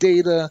got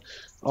data,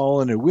 all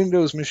in a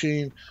Windows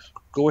machine.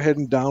 Go ahead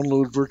and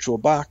download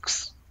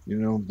VirtualBox.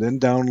 Then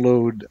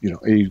download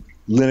a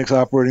Linux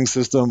operating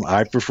system.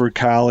 I prefer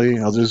Kali.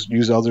 Others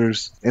use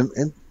others,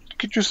 and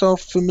get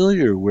yourself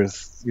familiar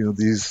with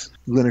these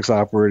Linux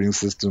operating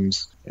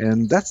systems,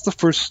 and that's the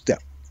first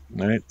step,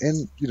 right?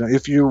 And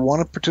if you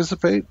want to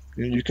participate,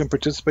 you can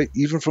participate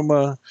even from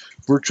a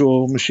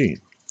virtual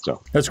machine.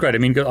 So that's great. I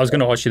was going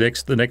to ask you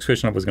the next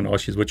question I was going to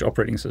ask you is which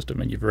operating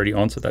system, and you've already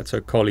answered that.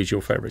 So Kali's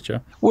your favorite, yeah?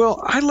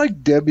 Well, I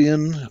like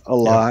Debian a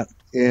lot.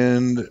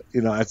 And,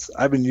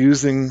 I've been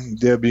using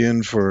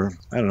Debian for,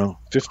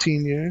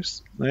 15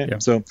 years, right? Yeah.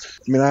 So,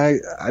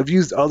 I've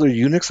used other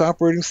Unix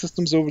operating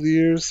systems over the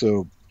years.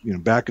 So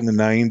back in the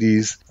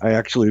 90s, I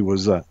actually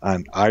was on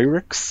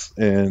IRIX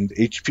and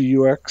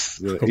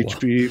HPUX. Oh, wow.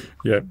 HP.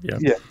 Yeah.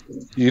 Yeah.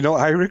 You know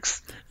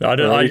IRIX?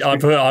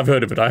 I've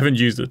heard of it. I haven't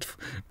used it.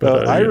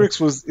 But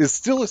IRIX is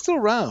still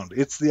around.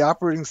 It's the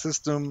operating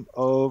system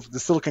of the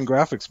Silicon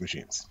graphics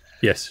machines.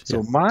 Yes.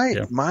 So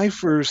my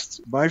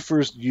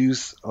first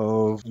use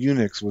of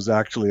Unix was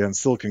actually on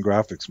Silicon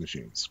graphics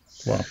machines.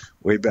 Wow.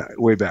 Way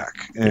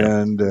back.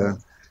 And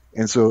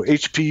so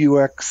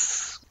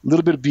HPUX, a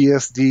little bit of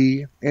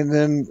BSD, and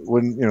then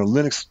when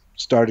Linux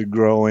started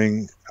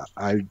growing,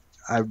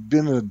 I've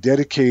been a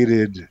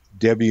dedicated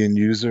Debian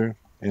user.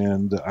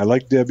 And I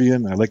like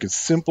Debian. I like it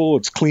simple.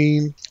 It's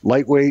clean,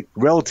 lightweight,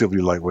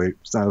 relatively lightweight.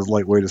 It's not as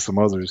lightweight as some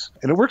others.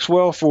 And it works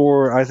well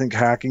for, I think,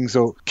 hacking.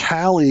 So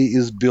Kali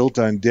is built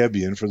on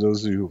Debian, for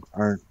those who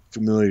aren't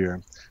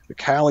familiar. The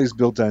Kali is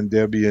built on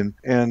Debian,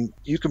 and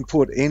you can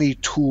put any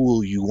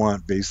tool you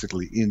want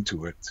basically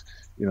into it.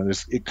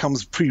 It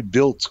comes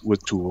pre-built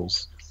with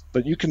tools.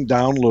 But you can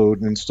download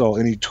and install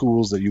any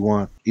tools that you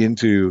want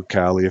into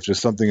Kali if there's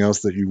something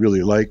else that you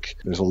really like.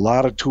 There's a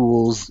lot of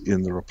tools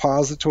in the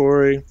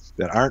repository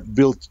that aren't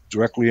built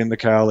directly into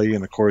Kali,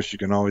 and of course you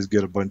can always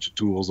get a bunch of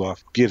tools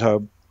off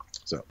GitHub.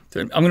 So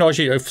I'm going to ask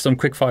you some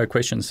quick fire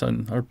questions,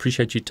 and I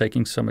appreciate you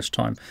taking so much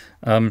time.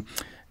 Am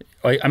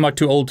I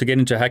too old to get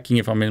into hacking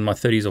if I'm in my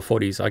 30s or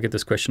 40s? I get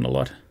this question a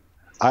lot.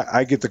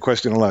 I get the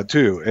question a lot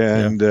too,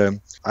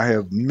 and I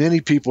have many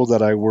people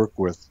that I work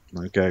with,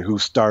 who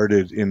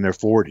started in their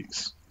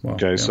 40s. Wow,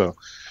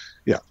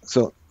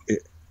 So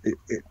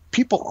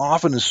people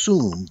often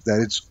assume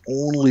that it's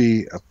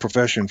only a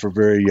profession for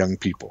very young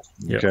people,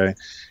 and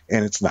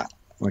it's not.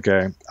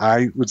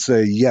 I would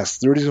say yes,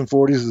 30s and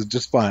 40s is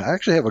just fine. I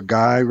actually have a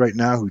guy right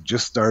now who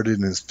just started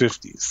in his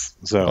 50s.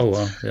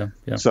 So,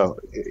 So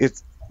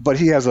but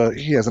he has an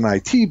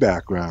IT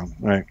background,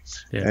 right?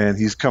 Yeah. And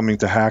he's coming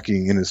to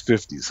hacking in his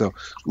 50s. So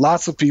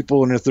lots of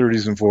people in their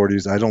 30s and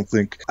 40s,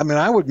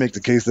 I would make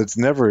the case that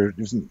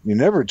you're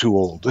never too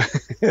old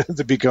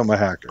to become a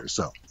hacker.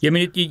 So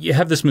you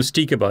have this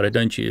mystique about it,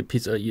 don't you?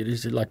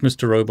 You're like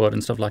Mr. Robot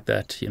and stuff like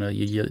that.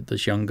 You're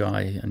this young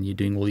guy and you're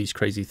doing all these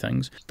crazy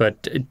things.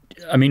 But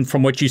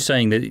from what you're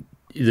saying, that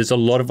there's a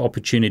lot of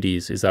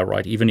opportunities. Is that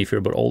right? Even if you're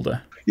a bit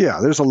older.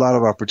 Yeah, there's a lot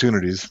of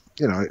opportunities.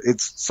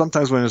 It's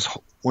sometimes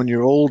when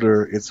you're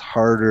older, it's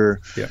harder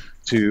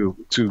to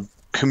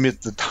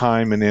commit the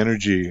time and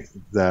energy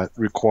that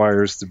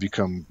requires to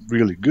become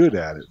really good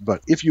at it.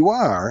 But if you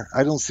are,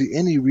 I don't see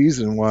any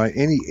reason why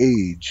any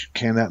age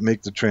cannot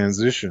make the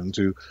transition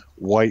to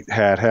white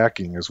hat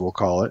hacking, as we'll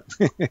call it.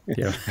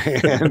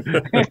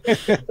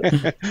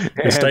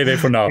 Stay there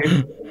for now.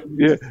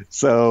 Yeah.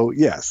 So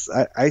yes,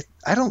 I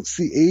don't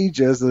see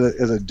age as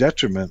a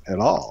detriment at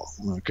all.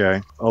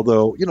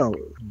 Although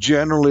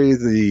generally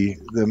the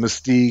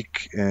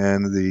mystique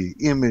and the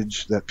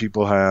image that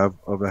people have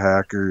of a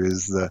hacker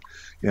is the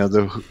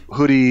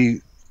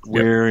hoodie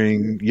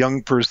wearing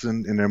young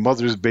person in their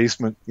mother's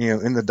basement,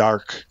 in the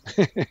dark.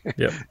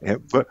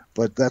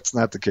 But that's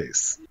not the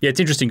case. Yeah, it's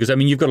interesting because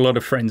you've got a lot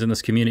of friends in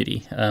this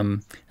community,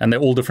 and they're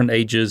all different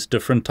ages,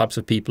 different types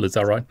of people. Is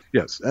that right?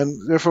 Yes,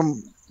 and they're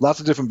from lots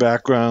of different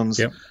backgrounds.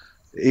 Yep.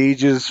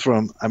 Ages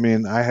from,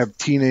 I have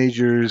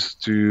teenagers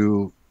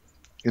to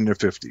in their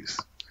 50s.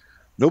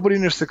 Nobody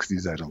in their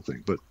 60s, I don't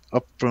think, but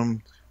up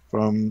from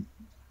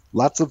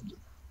lots of,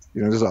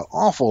 there's an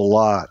awful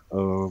lot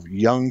of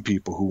young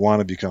people who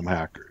want to become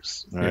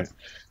hackers, right?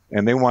 Yeah.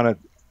 And they want it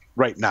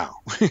right now.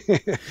 And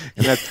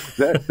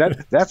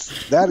that's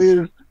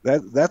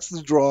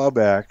the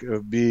drawback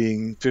of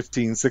being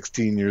 15,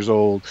 16 years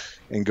old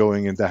and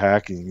going into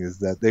hacking, is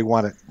that they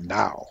want it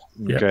now.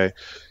 Okay.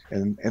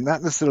 And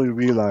not necessarily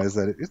realize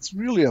that it's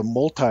really a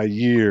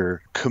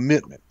multi-year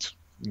commitment,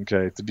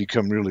 to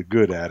become really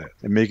good at it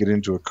and make it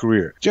into a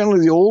career. Generally,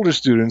 the older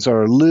students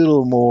are a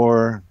little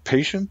more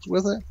patient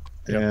with it.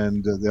 Yep.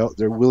 And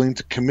they're willing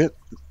to commit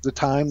the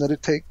time that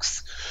it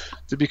takes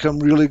to become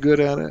really good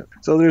at it.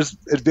 So there's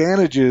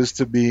advantages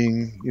to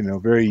being,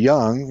 very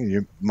young.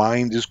 Your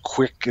mind is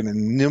quick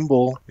and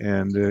nimble,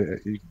 and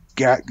you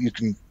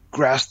can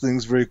grasp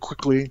things very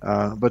quickly.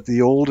 But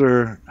the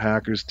older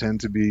hackers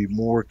tend to be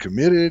more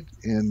committed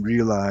and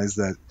realize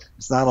that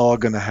it's not all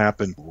going to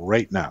happen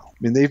right now.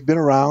 They've been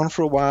around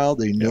for a while.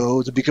 They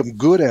know to become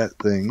good at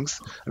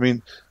things.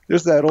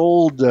 There's that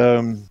old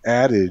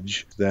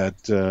adage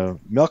that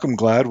Malcolm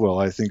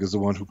Gladwell, I think, is the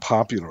one who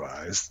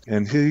popularized.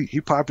 And he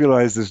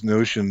popularized this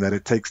notion that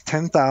it takes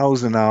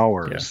 10,000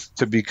 hours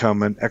to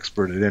become an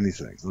expert at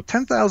anything. So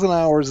 10,000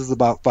 hours is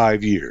about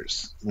 5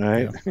 years,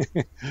 right?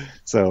 Yeah.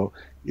 So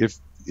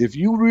if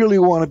you really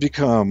want to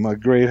become a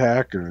great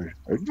hacker,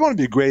 or if you want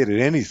to be great at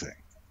anything,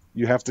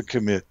 you have to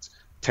commit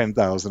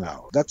 10,000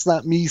 hours. That's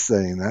not me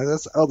saying that.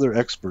 That's other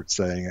experts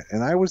saying it.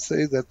 And I would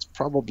say that's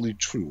probably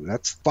true.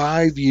 That's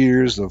 5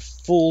 years of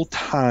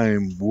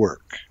full-time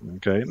work.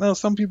 Okay. Now,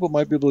 some people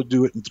might be able to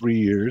do it in 3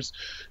 years,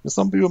 and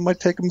some people might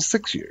take them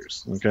 6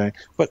 years. Okay.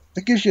 But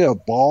it gives you a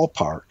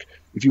ballpark.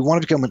 If you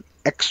want to become an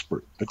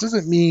expert, it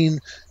doesn't mean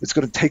it's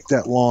going to take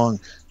that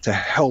long to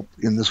help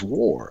in this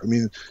war. I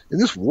mean, in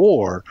this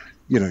war,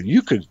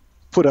 you could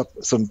put up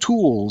some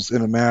tools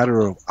in a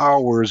matter of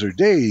hours or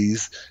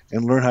days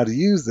and learn how to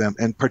use them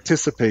and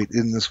participate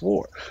in this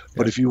war.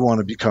 But if you want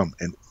to become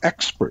an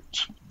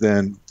expert,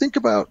 then think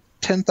about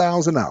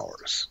 10,000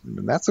 hours.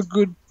 And that's a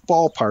good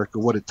ballpark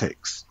of what it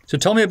takes. So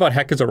tell me about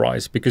Hackers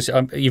Arise, because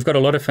you've got a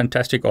lot of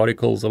fantastic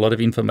articles, a lot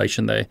of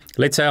information there.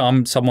 Let's say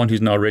I'm someone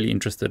who's now really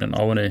interested and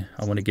I want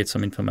to get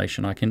some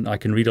information. I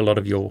can read a lot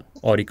of your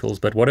articles,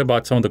 but what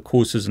about some of the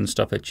courses and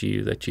stuff that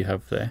you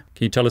have there?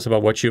 Can you tell us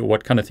about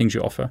what kind of things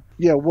you offer?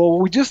 Yeah, well,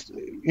 we just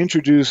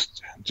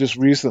introduced just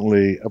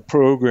recently a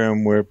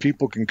program where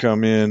people can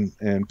come in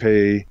and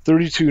pay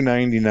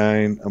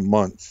 $32.99 a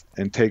month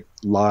and take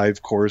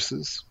live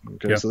courses.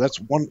 Okay, so that's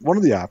one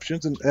of the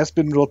options, and that's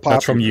been real popular.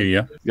 That's from you,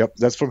 yeah? Yep,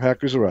 that's from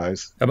Hackers Arise.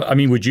 I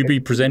mean, would you be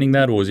presenting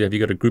that, or have you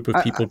got a group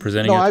of people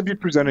presenting it? No, I'd be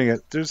presenting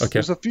it. There's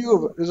a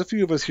few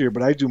of us here,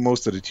 but I do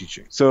most of the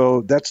teaching. So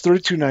that's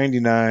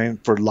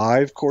 $32.99 for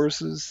live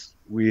courses.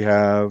 We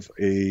have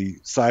a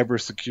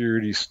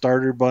cybersecurity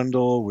starter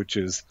bundle, which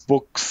is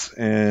books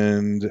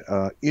and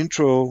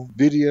intro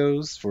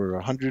videos for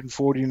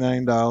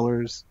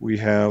 $149. We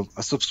have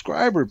a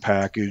subscriber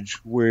package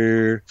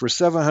where for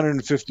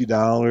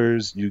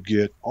 $750 you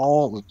get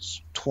all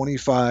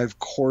 25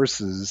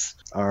 courses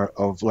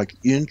of like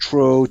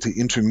intro to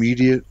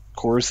intermediate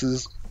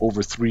courses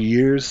over 3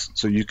 years.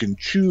 So you can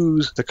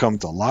choose to come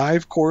to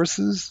live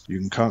courses. You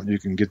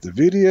can get the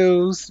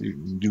videos. You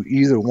can do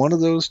either one of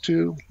those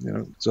two.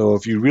 So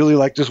if you really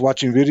like just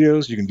watching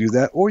videos, you can do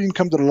that, or you can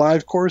come to the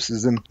live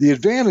courses. And the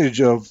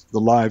advantage of the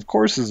live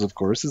courses, of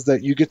course, is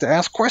that you get to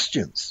ask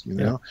questions.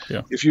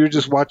 If you're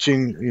just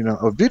watching,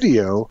 a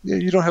video,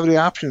 you don't have the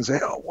option to say,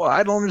 "Oh, well,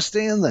 I don't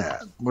understand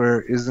that."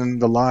 Whereas in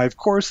the live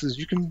courses,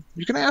 you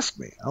can ask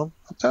me. I'll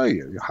tell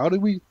you how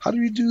do we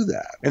do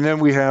that. And then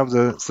we have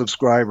the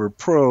Subscriber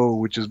Pro,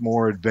 which is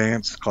more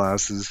advanced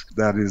classes.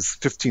 That is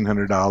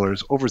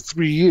 $1,500 over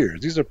 3 years.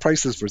 These are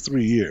prices for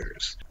 3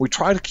 years. We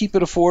try to keep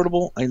it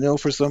affordable. I know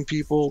for some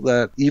people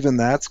that even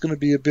that's going to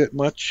be a bit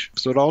much.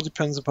 So it all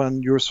depends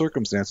upon your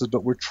circumstances,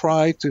 but we're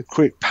trying to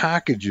create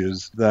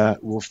packages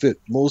that will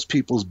fit most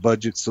people's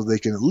budgets so they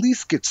can at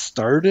least get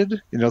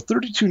started.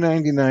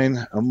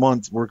 $32.99 a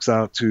month works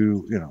out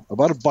to,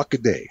 about $1 a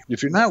day.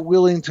 If you're not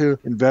willing to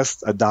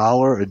invest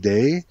 $1 a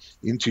day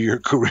into your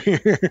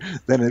career,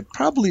 then it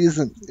probably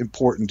isn't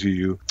important to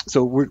you.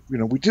 So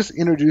we just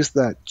introduced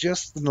that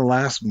just in the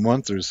last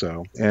month or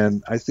so,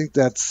 and I think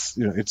that's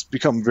it's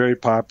become very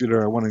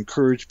popular. I want to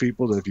encourage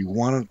people that if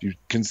you're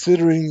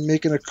considering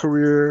making a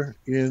career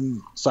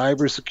in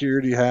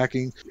cybersecurity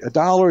hacking,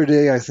 $1 a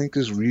day I think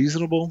is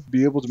reasonable.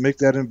 Be able to make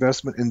that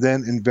investment and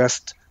then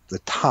invest the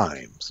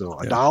time. So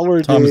 $1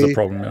 a day. Time is a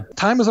problem. Yeah.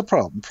 Time is a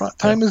problem.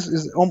 Time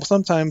is almost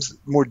sometimes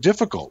more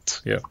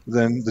difficult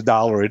than the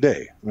 $1 a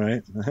day,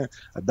 right?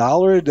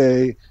 $1 a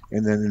day,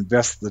 and then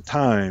invest the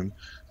time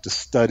to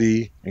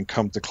study and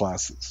come to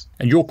classes.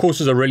 And your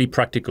courses are really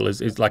practical.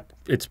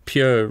 It's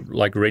pure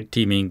like red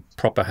teaming,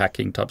 proper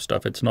hacking type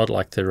stuff. It's not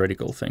like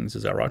theoretical things.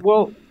 Is that right?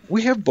 Well,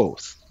 we have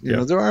both.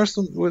 There are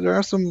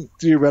some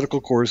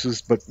theoretical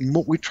courses, but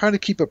we try to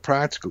keep it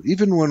practical.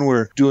 Even when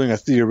we're doing a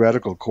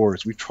theoretical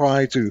course, we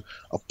try to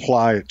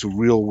apply it to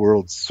real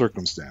world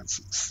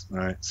circumstances.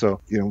 Right? So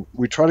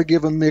we try to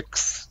give a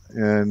mix,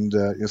 and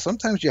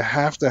sometimes you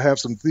have to have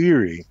some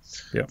theory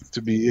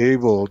to be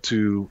able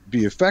to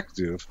be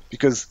effective,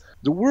 because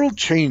the world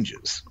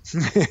changes.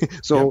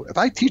 So if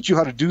I teach you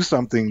how to do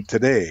something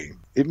today,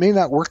 it may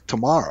not work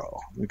tomorrow,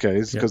 okay?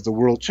 It's because the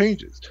world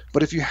changes.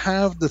 But if you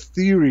have the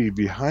theory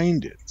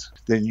behind it,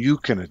 then you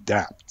can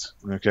adapt,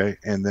 okay?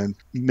 And then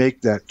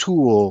make that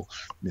tool,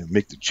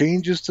 make the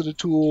changes to the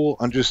tool,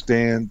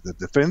 understand the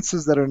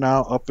defenses that are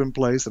now up in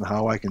place and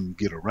how I can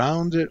get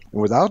around it.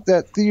 And without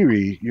that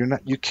theory,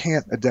 you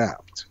can't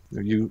adapt.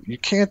 You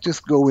can't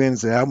just go in and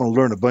say, I'm going to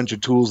learn a bunch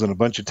of tools and a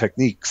bunch of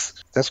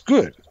techniques. That's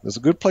good. That's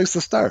a good place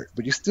to start.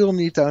 But you still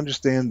need to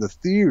understand the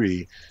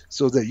theory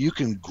so that you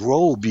can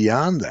grow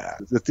beyond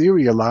that. The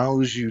theory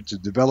allows you to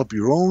develop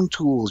your own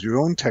tools, your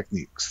own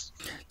techniques.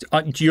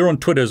 You're on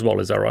Twitter as well,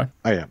 is that right?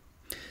 I am.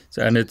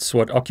 So, and it's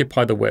what,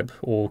 Occupy the Web,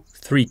 or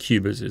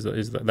 3Cubers,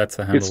 that's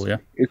the handle,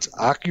 It's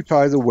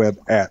Occupy the Web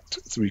at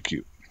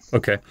 3Cube.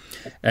 Okay.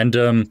 And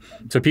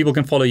so people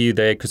can follow you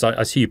there, because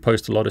I see you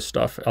post a lot of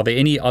stuff. Are there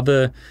any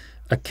other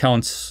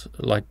accounts,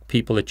 like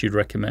people that you'd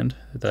recommend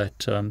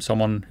that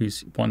someone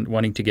who's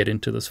wanting to get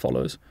into this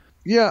follows?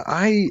 Yeah,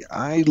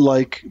 I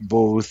like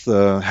both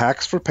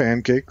Hacks for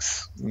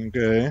Pancakes,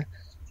 okay,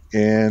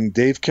 and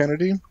Dave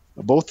Kennedy.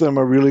 Both of them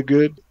are really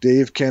good.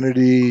 Dave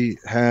Kennedy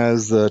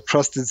has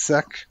Trusted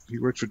Sec. He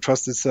works for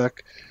Trusted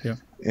Sec. Yeah.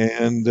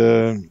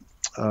 And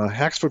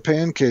Hacks for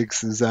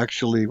Pancakes is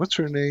actually, what's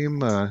her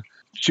name?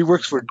 She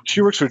works for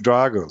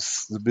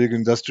Dragos, the big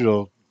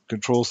industrial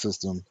control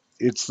system.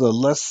 It's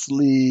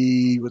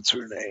Leslie, what's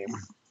her name?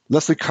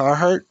 Leslie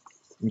Carhart,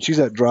 and she's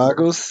at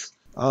Dragos.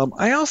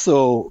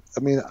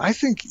 I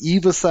think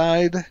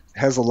Evaside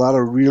has a lot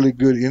of really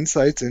good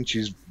insights, and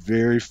she's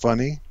very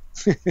funny.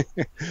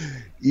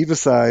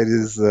 Evaside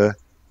is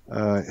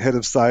head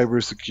of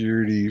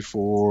cybersecurity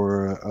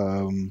for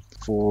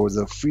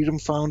the Freedom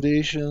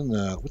Foundation.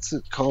 What's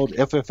it called?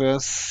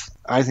 FFS.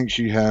 I think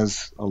she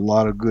has a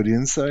lot of good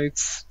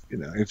insights.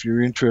 If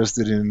you're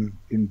interested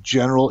in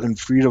general and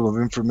freedom of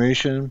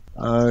information,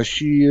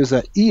 she is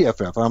at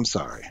EFF. I'm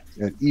sorry,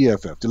 at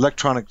EFF, the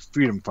Electronic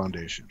Freedom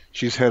Foundation.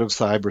 She's head of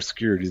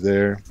cybersecurity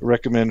there. I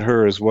recommend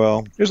her as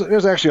well.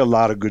 There's actually a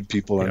lot of good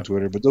people on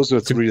Twitter, but those are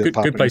the three that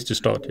pop in. Good place to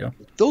start. Yeah,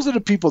 those are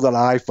the people that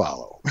I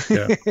follow.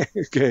 Yeah.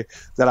 Okay,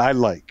 that I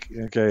like.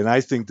 Okay, and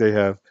I think they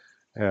have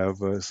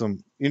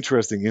some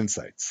interesting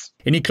insights.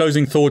 Any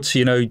closing thoughts? Do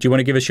you want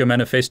to give us your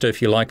manifesto,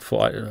 if you like?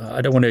 For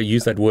I don't want to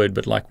use that word,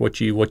 but like what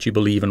you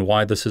believe and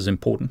why this is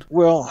important.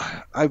 Well,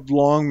 I've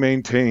long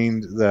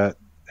maintained that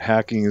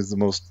hacking is the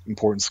most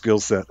important skill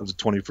set of the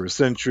 21st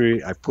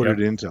century. I put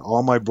it into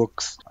all my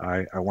books.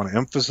 I want to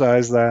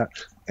emphasize that.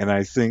 And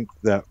I think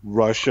that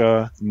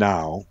Russia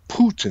now,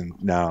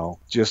 Putin now,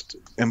 just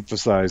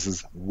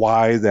emphasizes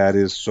why that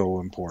is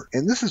so important.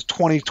 And this is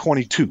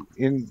 2022.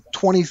 In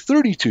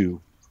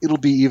 2032, it'll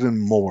be even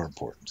more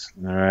important.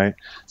 All right.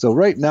 So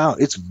right now,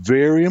 it's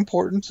very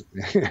important.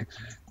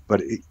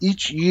 But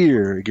each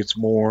year it gets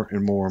more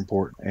and more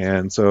important.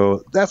 And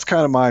so that's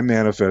kind of my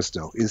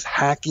manifesto, is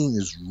hacking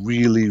is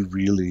really,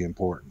 really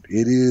important.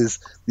 It is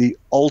the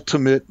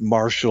ultimate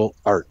martial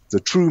art.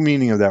 The true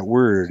meaning of that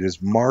word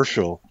is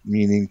martial,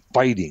 meaning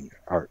fighting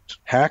art.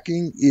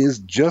 Hacking is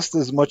just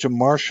as much a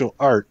martial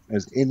art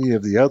as any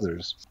of the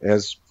others,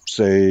 as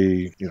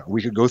say,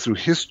 we could go through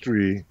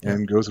history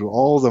and go through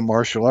all the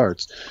martial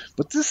arts.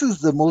 But this is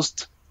the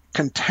most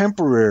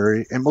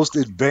contemporary and most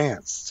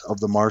advanced of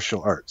the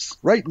martial arts.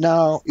 Right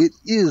now, it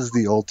is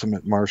the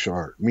ultimate martial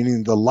art,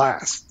 meaning the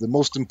last, the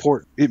most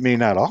important. It may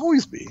not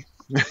always be,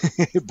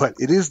 but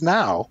it is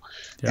now,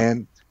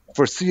 and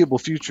foreseeable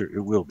future,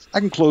 it will be. I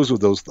can close with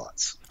those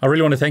thoughts. I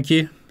really want to thank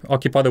you,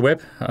 Occupy the Web.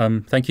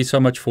 Thank you so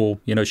much for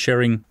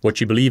sharing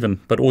what you believe in,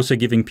 but also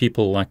giving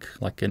people like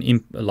a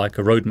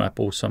roadmap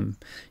or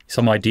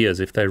some ideas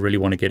if they really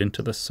want to get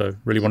into this. So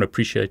really want to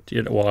appreciate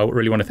it. Well, I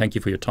really want to thank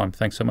you for your time.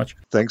 Thanks so much.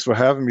 Thanks for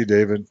having me,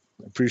 David.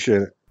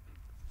 Appreciate it.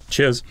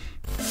 Cheers.